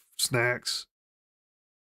any snacks?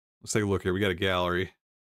 Let's take a look here. We got a gallery.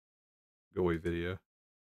 Go away video.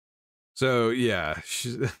 So yeah,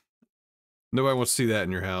 nobody wants to see that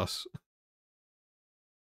in your house.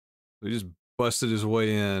 He just busted his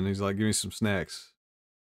way in. He's like, give me some snacks.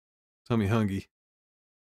 Tell me hungry.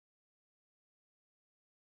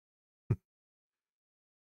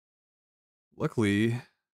 Luckily,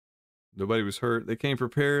 nobody was hurt. They came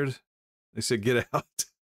prepared. They said, get out.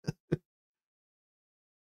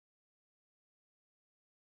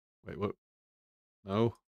 Wait, what?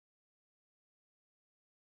 No.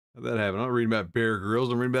 How'd that happen? I'm not reading about Bear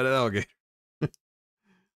Grylls. I'm reading about an alligator.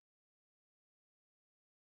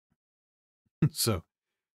 So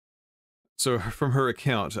from her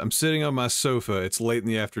account, I'm sitting on my sofa. It's late in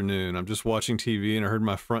the afternoon. I'm just watching TV and I heard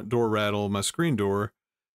my front door rattle, my screen door.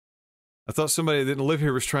 I thought somebody that didn't live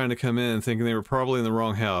here was trying to come in, thinking they were probably in the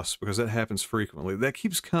wrong house, because that happens frequently. That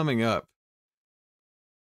keeps coming up.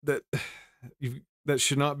 That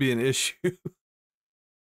should not be an issue.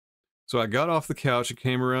 So I got off the couch and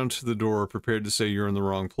came around to the door, prepared to say you're in the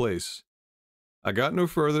wrong place. I got no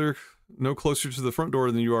closer to the front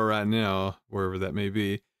door than you are right now, wherever that may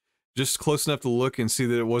be. Just close enough to look and see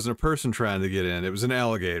that it wasn't a person trying to get in. It was an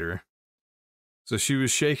alligator. So she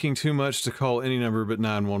was shaking too much to call any number but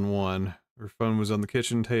 911. Her phone was on the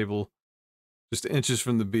kitchen table, just inches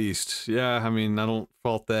from the beast. Yeah, I mean, I don't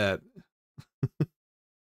fault that.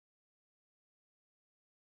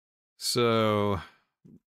 So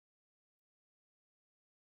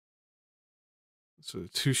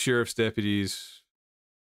 2 sheriff's deputies.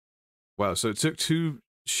 Wow, so it took 2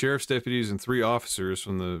 sheriff's deputies and 3 officers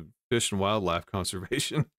from the Fish and Wildlife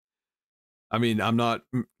Conservation. I mean, I'm not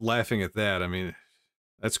laughing at that. I mean,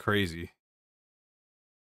 that's crazy.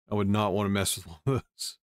 I would not want to mess with one of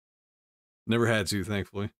those. Never had to,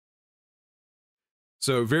 thankfully.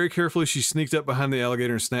 So very carefully, she sneaked up behind the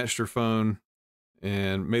alligator and snatched her phone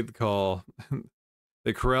and made the call.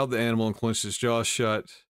 They corralled the animal and clenched its jaws shut.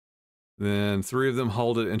 Then 3 of them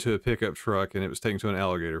hauled it into a pickup truck, and it was taken to an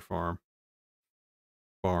alligator farm.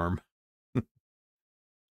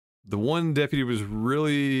 The one deputy was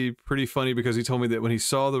really pretty funny because he told me that when he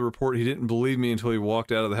saw the report, he didn't believe me until he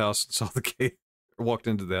walked out of the house and saw the gator, or walked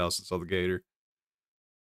into the house and saw the gator.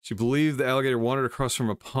 She believed the alligator wandered across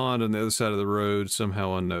from a pond on the other side of the road,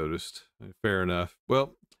 somehow unnoticed. Fair enough.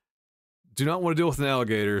 Well, do not want to deal with an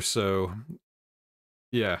alligator, so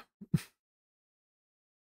yeah.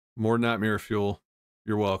 More nightmare fuel.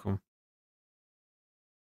 You're welcome.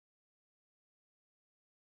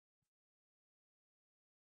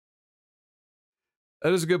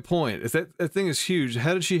 That is a good point. If that thing is huge,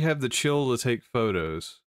 how did she have the chill to take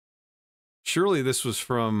photos? Surely this was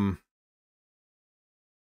from...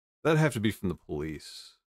 That'd have to be from the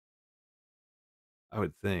police, I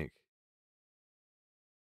would think.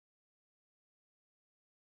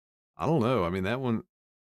 I don't know. I mean, that one...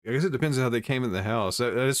 I guess it depends on how they came in the house.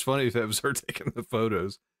 That is funny if that was her taking the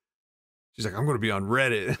photos. She's like, I'm going to be on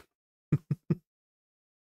Reddit.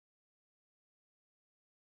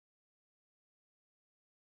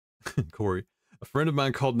 Corey. A friend of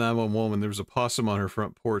mine called 911 when there was a possum on her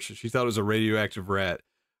front porch and she thought it was a radioactive rat.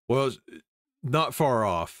 Well, it's not far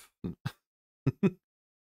off.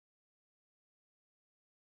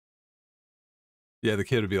 Yeah, the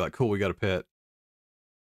kid would be like, cool, we got a pet.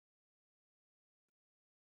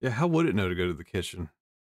 Yeah, how would it know to go to the kitchen?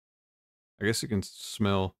 I guess it can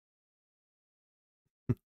smell.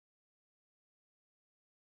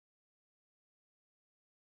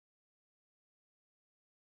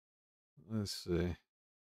 Let's see.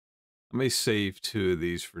 I may save 2 of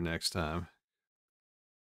these for next time.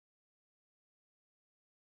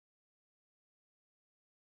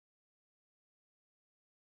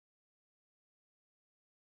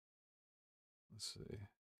 Let's see.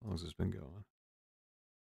 How long has this been going?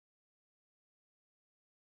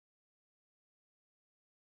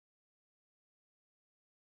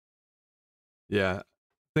 Yeah, I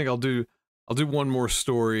think I'll do one more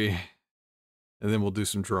story and then we'll do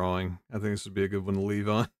some drawing. I think this would be a good one to leave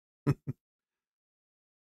on.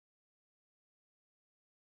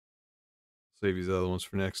 Save these other ones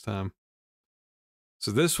for next time.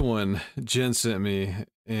 So this one Jen sent me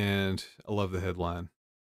and I love the headline.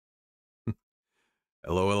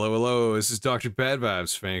 Hello, hello, hello. This is Dr. Bad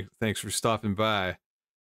Vibes. Thanks for stopping by.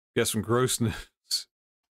 Got some gross news.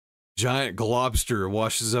 Giant globster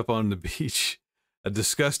washes up on the beach. A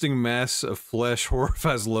disgusting mass of flesh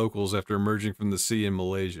horrifies locals after emerging from the sea in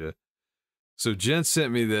Malaysia. So Jen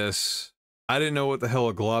sent me this. I didn't know what the hell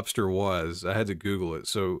a globster was. I had to Google it.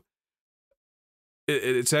 So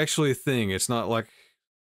it's actually a thing. It's not like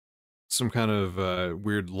some kind of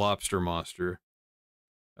weird lobster monster.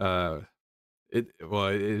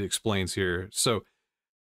 It explains here. So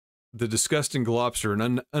the disgusting globster,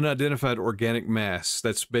 an unidentified organic mass.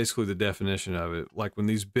 That's basically the definition of it. Like when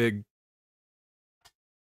these big...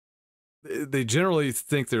 They generally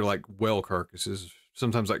think they're like whale carcasses,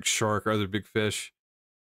 sometimes like shark or other big fish.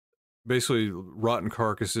 Basically rotten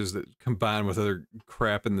carcasses that combine with other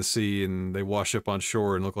crap in the sea and they wash up on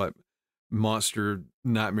shore and look like monster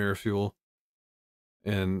nightmare fuel.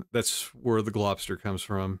 And that's where the globster comes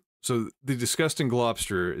from. So the disgusting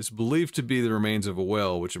globster is believed to be the remains of a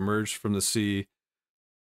whale which emerged from the sea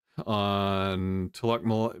on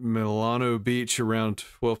Teluk Milano Beach around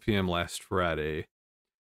 12 p.m. last Friday.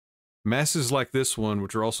 Masses like this one,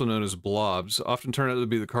 which are also known as blobs, often turn out to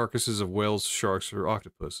be the carcasses of whales, sharks, or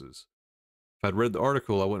octopuses. If I'd read the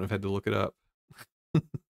article, I wouldn't have had to look it up.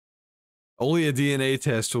 Only a DNA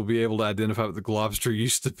test will be able to identify what the globster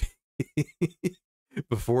used to be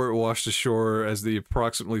before it washed ashore as the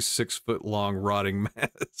approximately 6-foot long rotting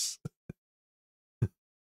mass.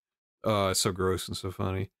 Oh, it's so gross and so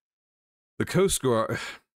funny. The Coast Guard.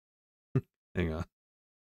 Hang on.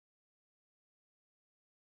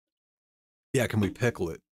 Yeah, can we pickle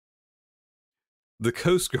it? The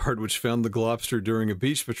Coast Guard, which found the globster during a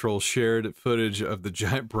beach patrol, shared footage of the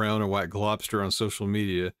giant brown and white globster on social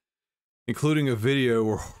media, including a video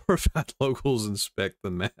where horrified locals inspect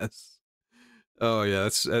the mess. Oh yeah,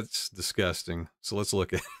 that's disgusting. So let's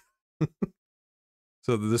look at it.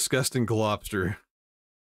 So the disgusting globster.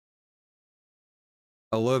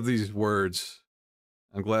 I love these words.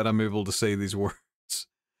 I'm glad I'm able to say these words.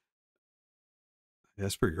 Yeah,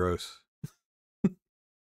 that's pretty gross.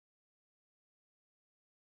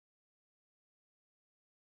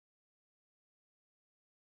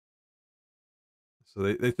 So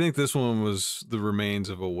they think this one was the remains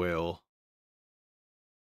of a whale.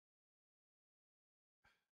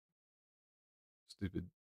 Stupid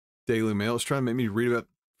Daily Mail is trying to make me read about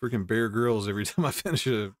freaking Bear Grylls every time I finish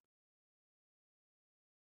a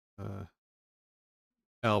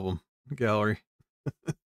album gallery.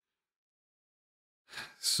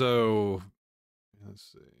 So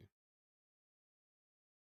let's see.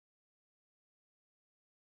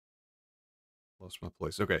 Lost my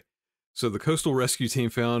place. Okay. So the coastal rescue team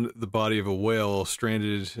found the body of a whale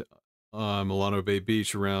stranded on Milano Bay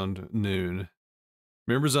Beach around noon.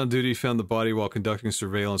 Members on duty found the body while conducting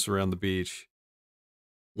surveillance around the beach.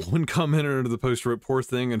 One commenter under the post wrote, "Poor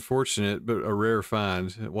thing, unfortunate, but a rare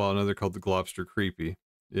find," while another called the globster creepy.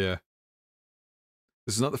 Yeah.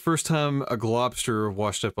 This is not the first time a globster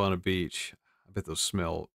washed up on a beach. I bet those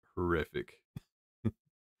smell horrific.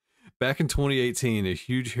 Back in 2018, a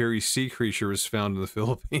huge hairy sea creature was found in the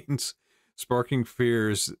Philippines, sparking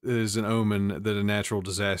fears as an omen that a natural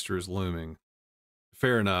disaster is looming.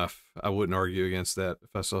 Fair enough. I wouldn't argue against that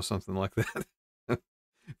if I saw something like that.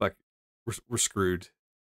 Like, we're screwed.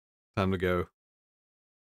 Time to go.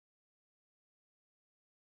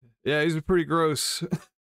 Yeah, he's pretty gross.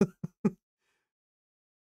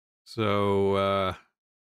 So,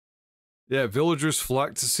 yeah, villagers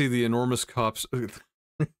flocked to see the enormous cops.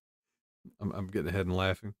 I'm getting ahead and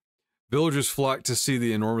laughing. Villagers flocked to see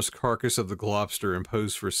the enormous carcass of the globster and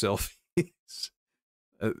pose for selfies.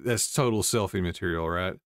 That's total selfie material,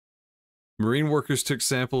 right? Marine workers took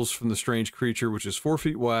samples from the strange creature, which is 4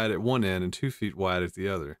 feet wide at one end and 2 feet wide at the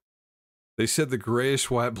other. They said the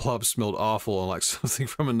grayish-white blob smelled awful and like something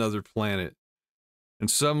from another planet. And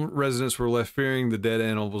some residents were left fearing the dead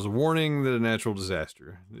animal was a warning that a natural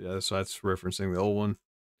disaster. Yeah, so that's referencing the old one.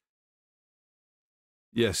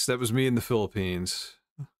 Yes, that was me in the Philippines.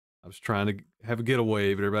 I was trying to have a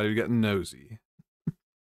getaway, but everybody got nosy.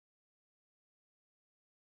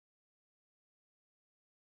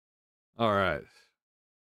 All right.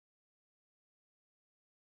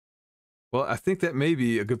 Well, I think that may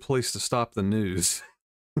be a good place to stop the news.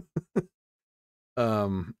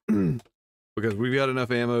 Because we've got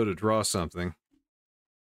enough ammo to draw something.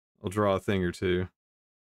 I'll draw a thing or two.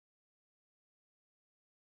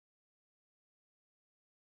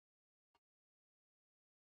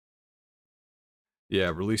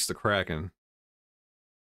 Yeah, release the Kraken.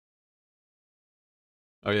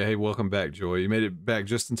 Oh yeah, hey, welcome back, Joy. You made it back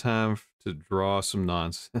just in time to draw some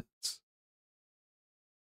nonsense.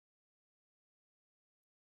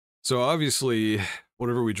 So obviously,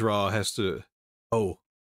 whatever we draw has to... Oh.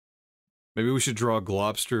 Maybe we should draw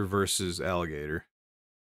globster versus alligator.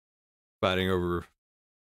 Fighting over a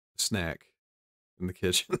snack in the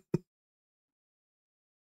kitchen.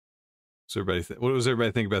 So everybody, what does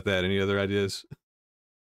everybody think about that? Any other ideas?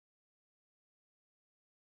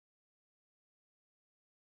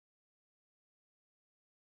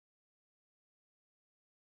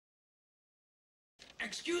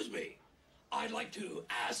 Excuse me. I'd like to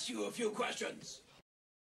ask you a few questions.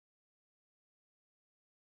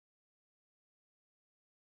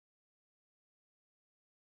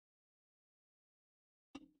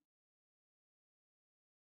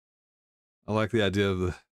 I like the idea of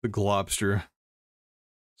the globster.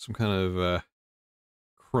 Some kind of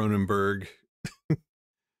Cronenberg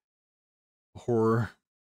horror.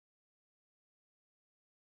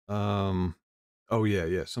 Oh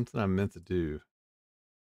yeah, something I meant to do.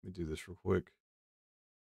 Let me do this real quick.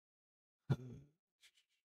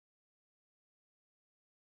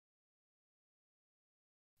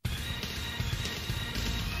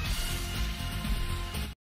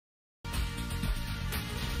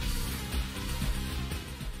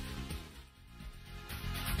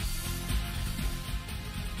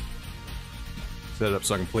 Set it up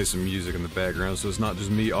so I can play some music in the background so it's not just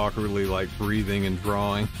me awkwardly like breathing and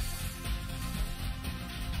drawing.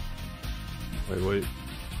 Wait.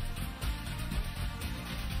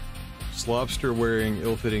 Slobster wearing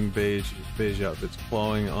ill-fitting beige outfits,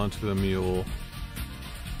 clawing onto a mule.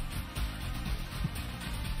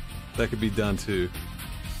 That could be done too.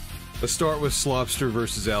 Let's start with Slobster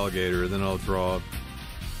versus Alligator, then I'll draw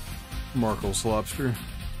Markle Slobster.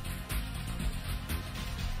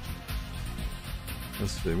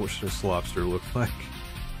 Let's see, what should a Slobster look like?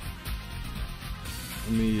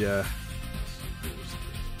 Let me,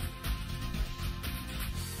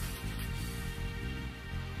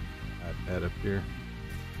 add up here.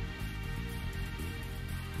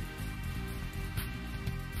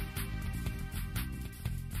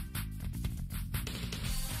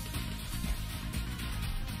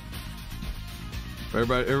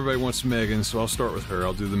 Everybody wants Megan, so I'll start with her.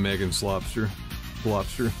 I'll do the Megan Slobster.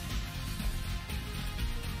 Lobster.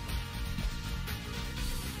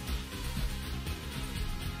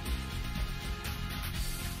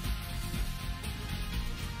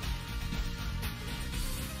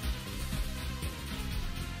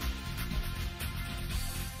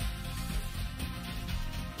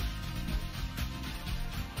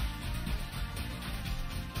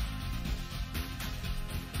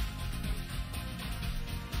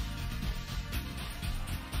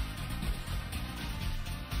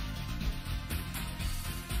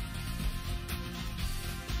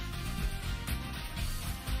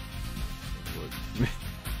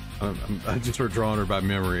 I just started drawing her by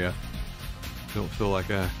memory. I don't feel like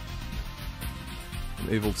I'm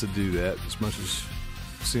able to do that as much as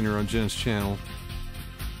I've seen her on Jen's channel.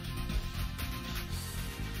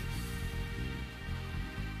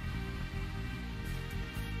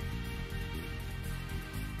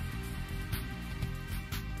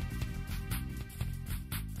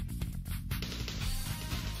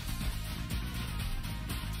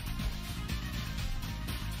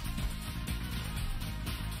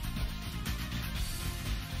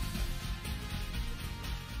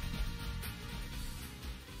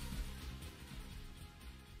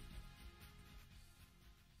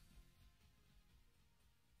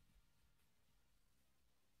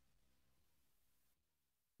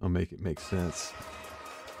 I'll make it make sense.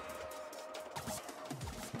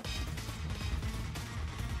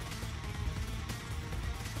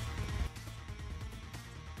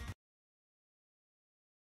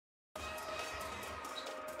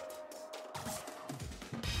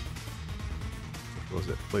 What was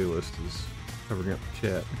that playlist is covering up the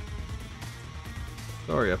chat.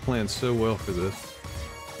 Sorry, I planned so well for this.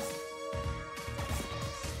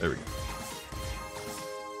 There we go.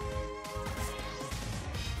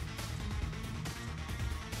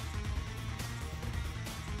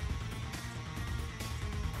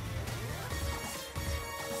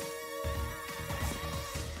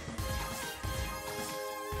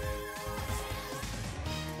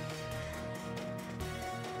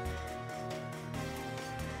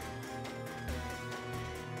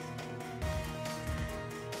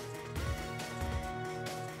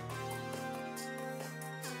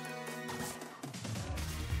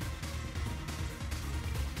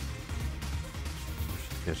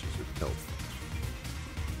 Catches her pelt.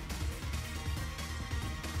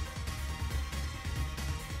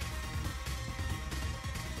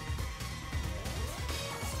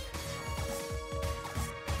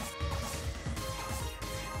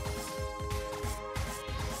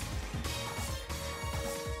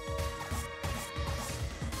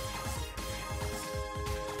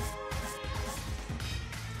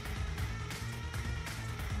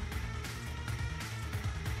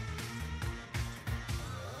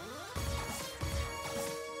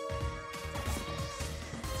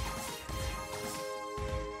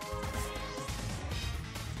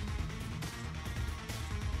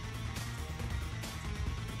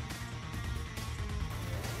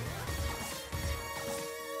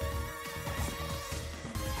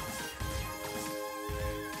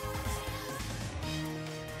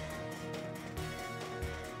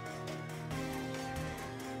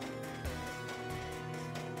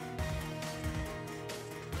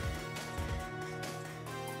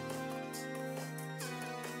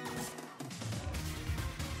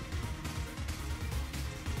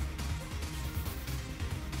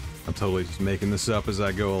 I'm totally just making this up as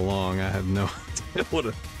I go along. I have no idea what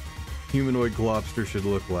a humanoid globster should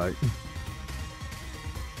look like.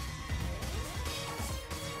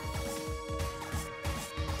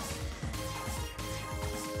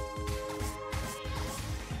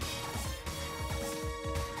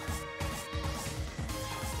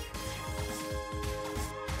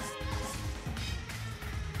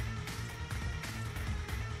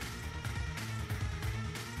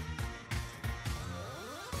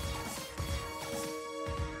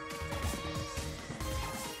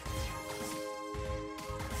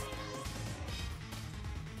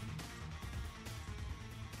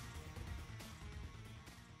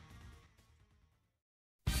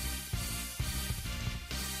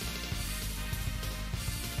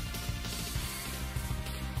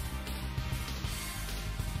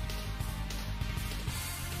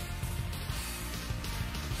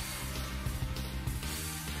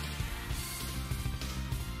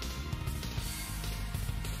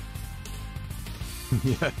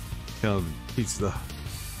 Yeah, kind of eats the.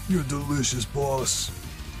 You're delicious, boss.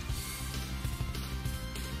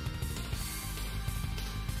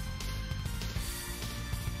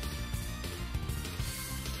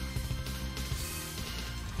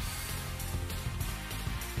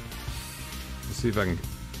 Let's see if I can.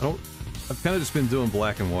 I've kind of just been doing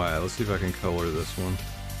black and white. Let's see if I can color this one.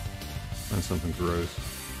 Find something gross.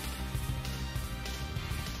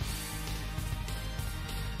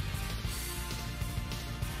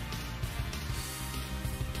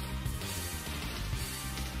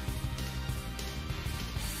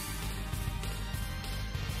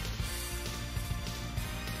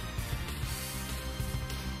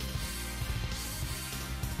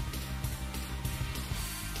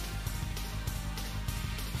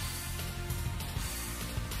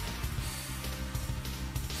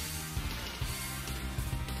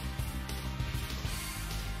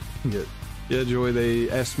 Yeah, Joy, they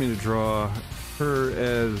asked me to draw her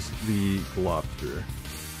as the Globster.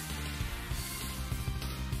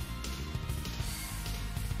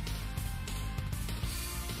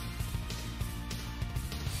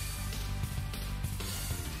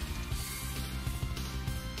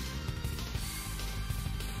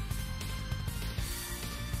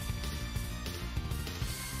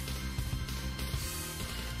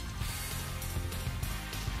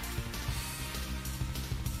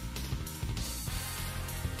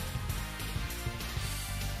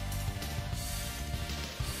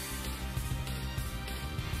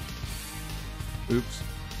 Oops.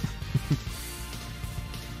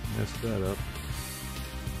 Messed that up.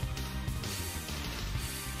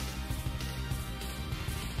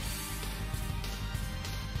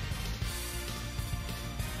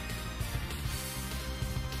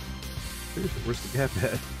 Seriously, where's the gap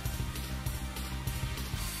at?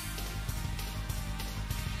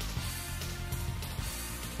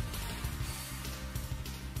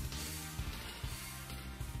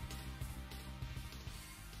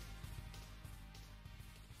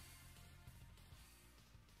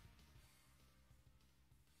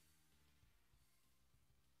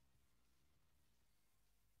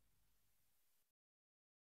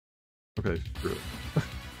 Okay, screw it.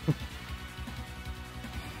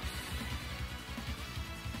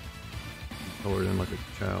 Color it in like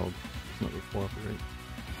a child. It's not really floppy, right?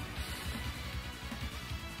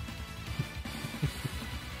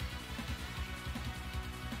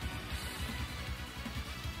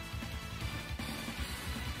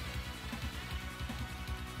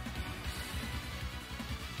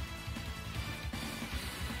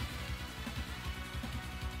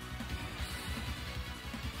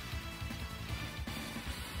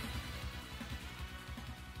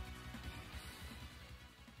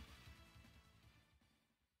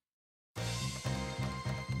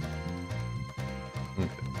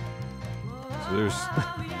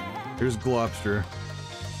 Here's Globster.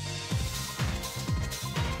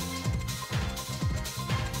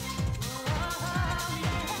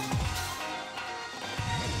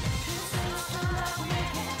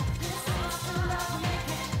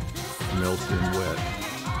 Melted and wet.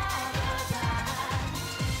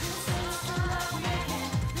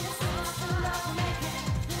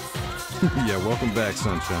 Yeah, welcome back,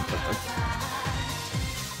 Sunshine.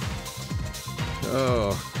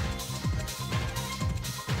 Oh.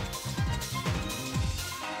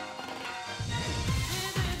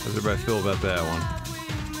 How's everybody feel about that one?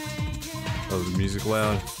 Oh, the music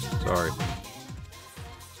loud? Sorry.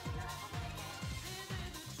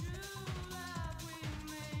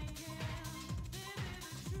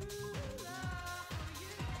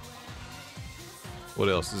 What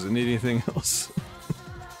else? Does it need anything else?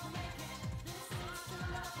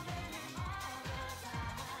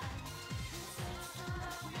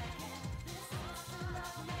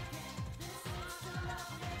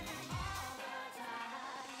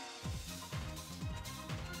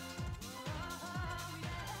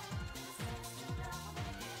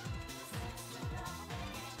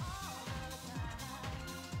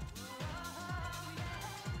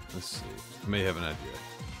 Let's see. I may have an idea.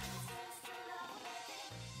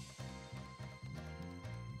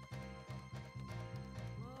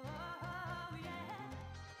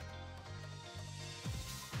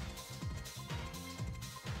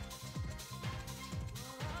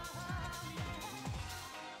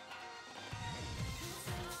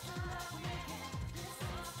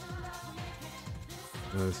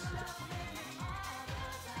 Let's see.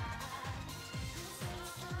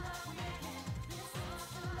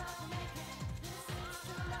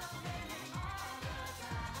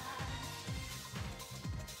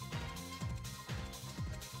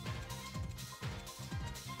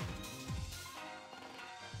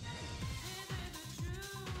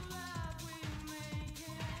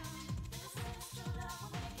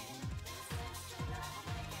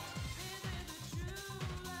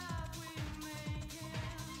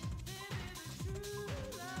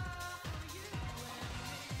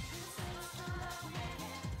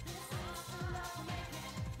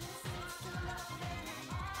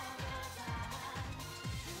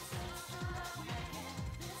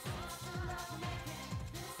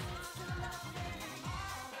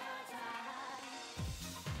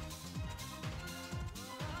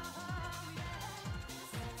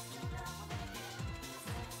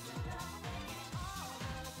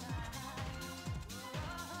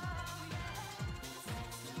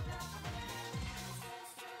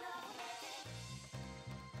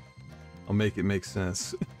 I'll make it make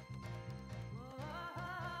sense.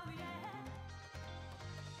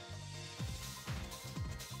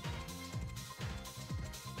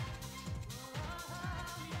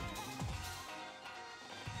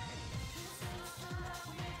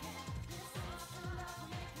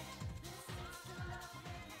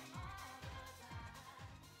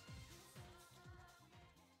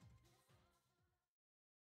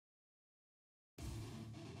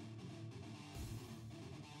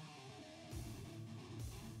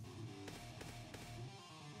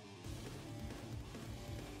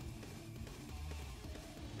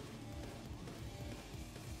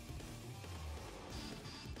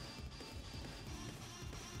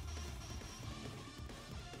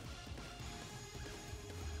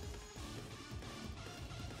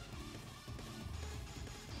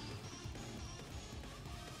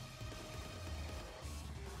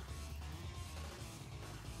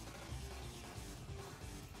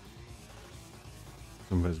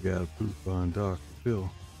 Somebody's got to poop on Dr.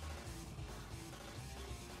 Phil.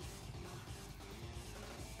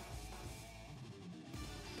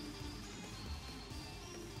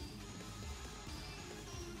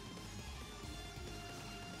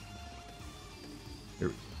 Here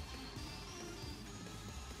we go.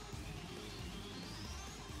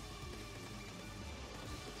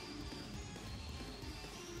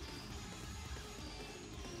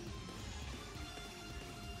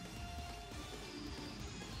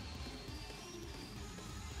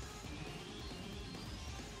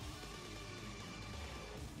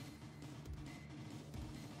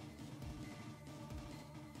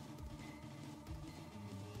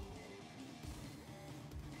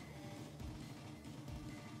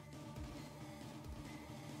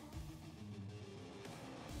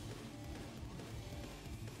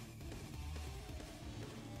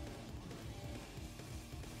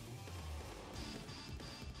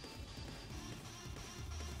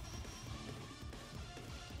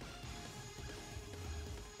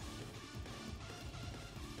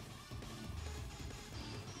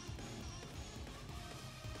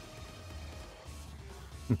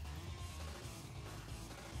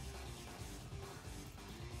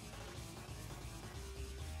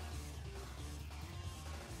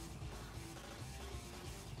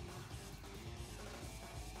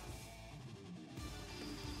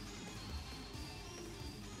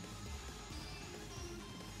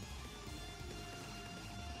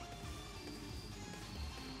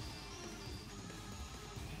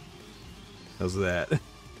 How's that?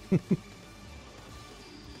 I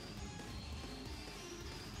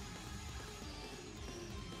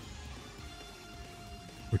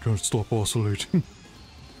can't stop oscillating.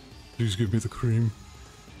 Please give me the cream.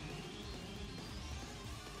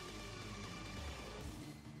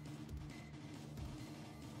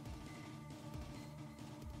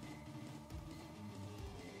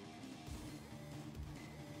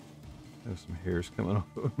 I have some hairs coming off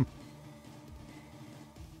of him.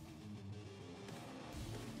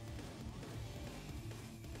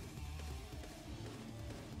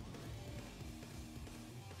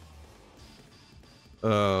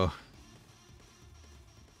 Oh.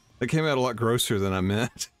 That came out a lot grosser than I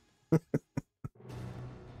meant.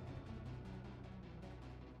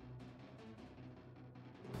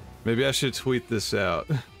 Maybe I should tweet this out.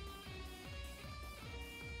 If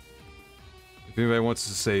anybody wants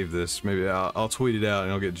to save this, maybe I'll tweet it out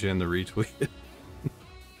and I'll get Jen to retweet it.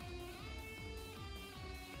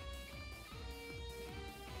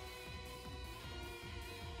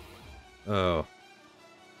 Oh.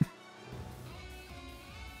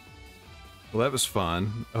 Well, that was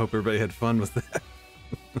fun. I hope everybody had fun with that.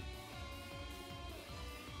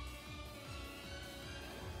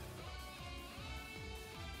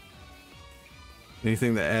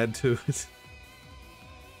 Anything to add to it?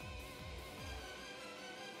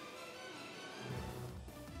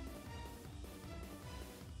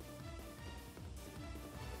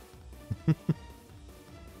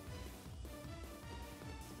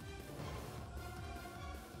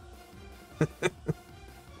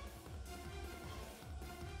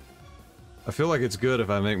 I feel like it's good if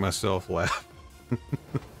I make myself laugh.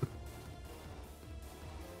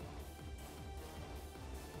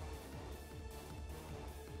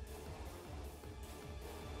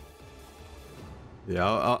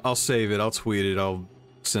 Yeah, I'll save it. I'll tweet it. I'll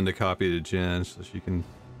send a copy to Jen so she can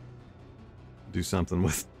do something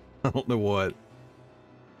with. I don't know what.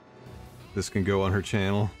 This can go on her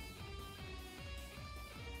channel.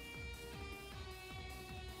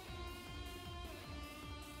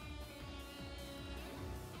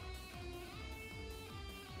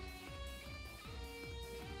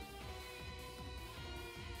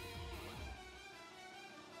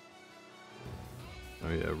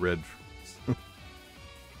 Oh yeah, red.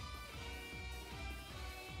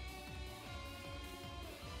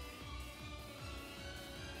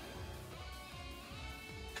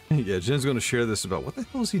 Yeah, Jen's going to share this about what the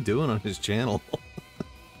hell is he doing on his channel.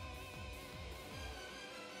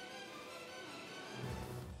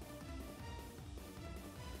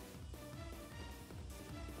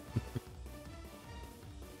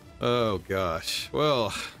 Oh gosh.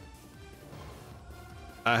 Well,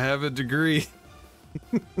 I have a degree.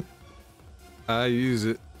 I use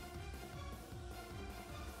it.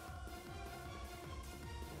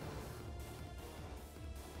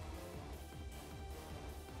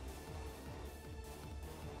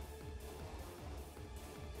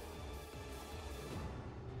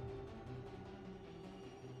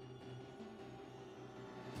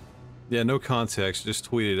 Yeah, no context, just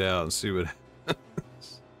tweet it out and see what happens.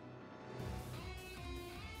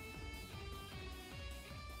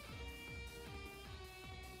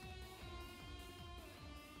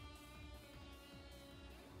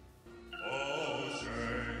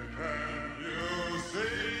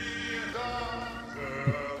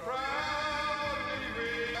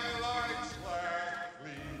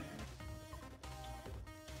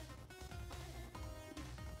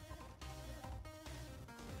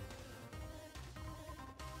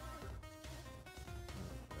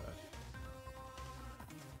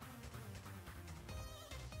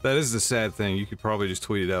 That is the sad thing. You could probably just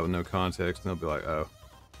tweet it out with no context and they'll be like, oh.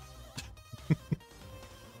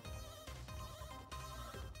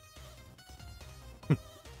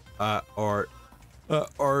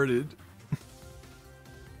 Arted.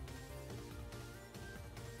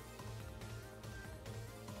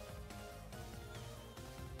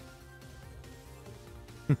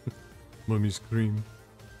 Mummy scream.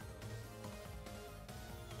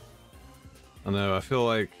 I know, I feel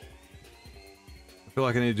like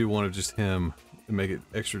I need to do one of just him and make it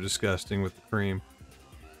extra disgusting with the cream.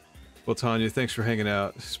 Well, Tanya, thanks for hanging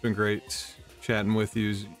out. It's been great chatting with you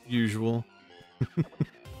as usual. Hope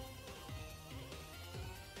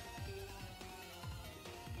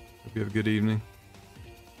you have a good evening.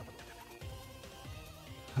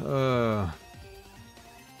 I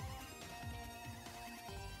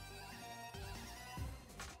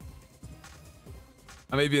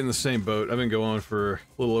may be in the same boat. I've been going for a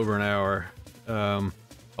little over an hour.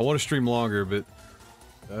 I want to stream longer, but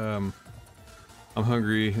I'm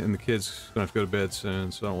hungry and the kids gonna have to go to bed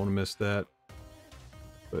soon, so I don't want to miss that.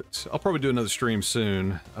 But I'll probably do another stream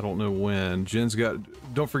soon. I don't know when.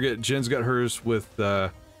 Don't forget, Jen's got hers with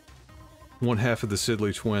one half of the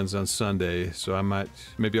Sidley twins on Sunday, so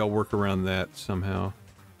maybe I'll work around that somehow.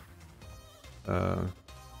 I'm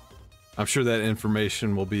sure that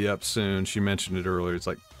information will be up soon. She mentioned it earlier. It's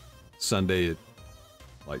like Sunday at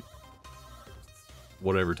like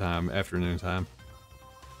whatever time, afternoon time.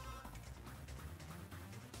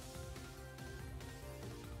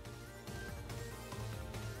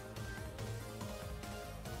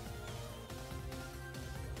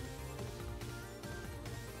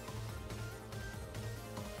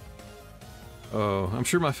 Oh, I'm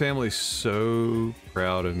sure my family's so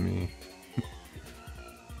proud of me.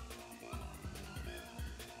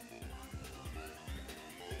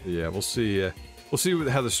 Yeah, we'll see. We'll see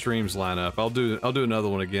how the streams line up. I'll do another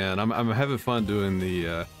one again. I'm having fun doing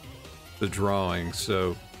the drawing,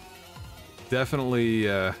 so definitely.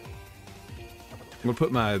 I'm gonna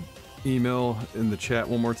put my email in the chat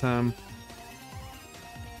one more time.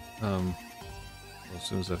 As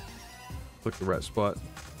soon as I click the right spot.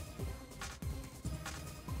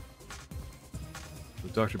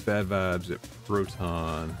 Dr. Bad Vibes at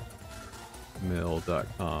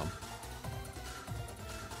protonmail.com.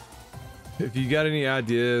 If you got any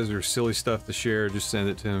ideas or silly stuff to share, just send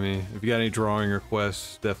it to me. If you got any drawing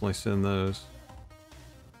requests, definitely send those.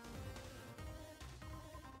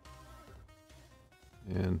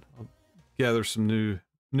 And I'll gather some new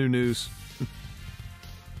news.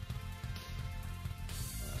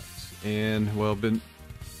 And, well, been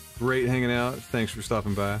great hanging out. Thanks for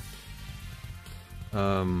stopping by.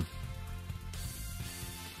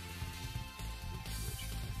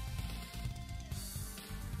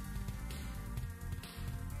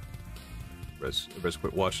 Everybody's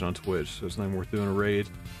quit watching on Twitch, so it's not even worth doing a raid.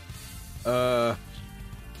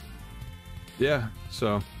 Yeah,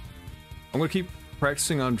 so I'm gonna keep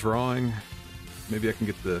practicing on drawing. Maybe I can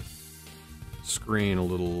get the screen a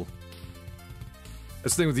little.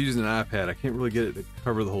 That's the thing with using an iPad, I can't really get it to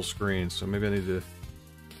cover the whole screen, so maybe I need to.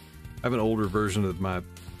 I have an older version of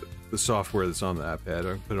the software that's on the iPad.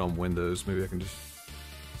 I can put it on Windows. Maybe I can just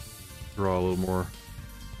draw a little more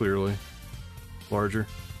clearly, larger.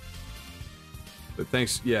 But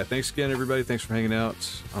thanks again, everybody. Thanks for hanging out.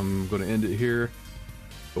 I'm going to end it here,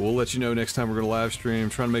 but we'll let you know next time we're going to live stream.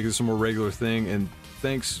 Trying to make this a more regular thing. And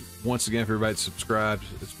thanks once again for everybody that subscribed.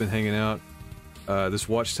 It's been hanging out. This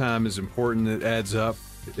watch time is important. It adds up.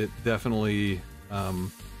 It definitely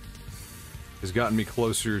has gotten me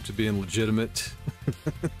closer to being legitimate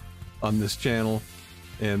on this channel,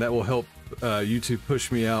 and that will help YouTube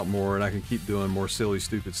push me out more, and I can keep doing more silly,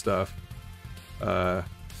 stupid stuff. I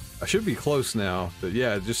should be close now, but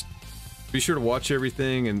yeah, just be sure to watch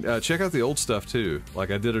everything and check out the old stuff too.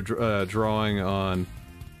 Like I did a drawing on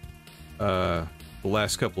the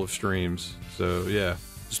last couple of streams, so yeah,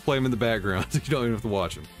 just play them in the background. You don't even have to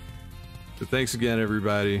watch them. But thanks again,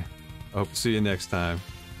 everybody. I hope to see you next time.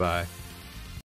 Bye.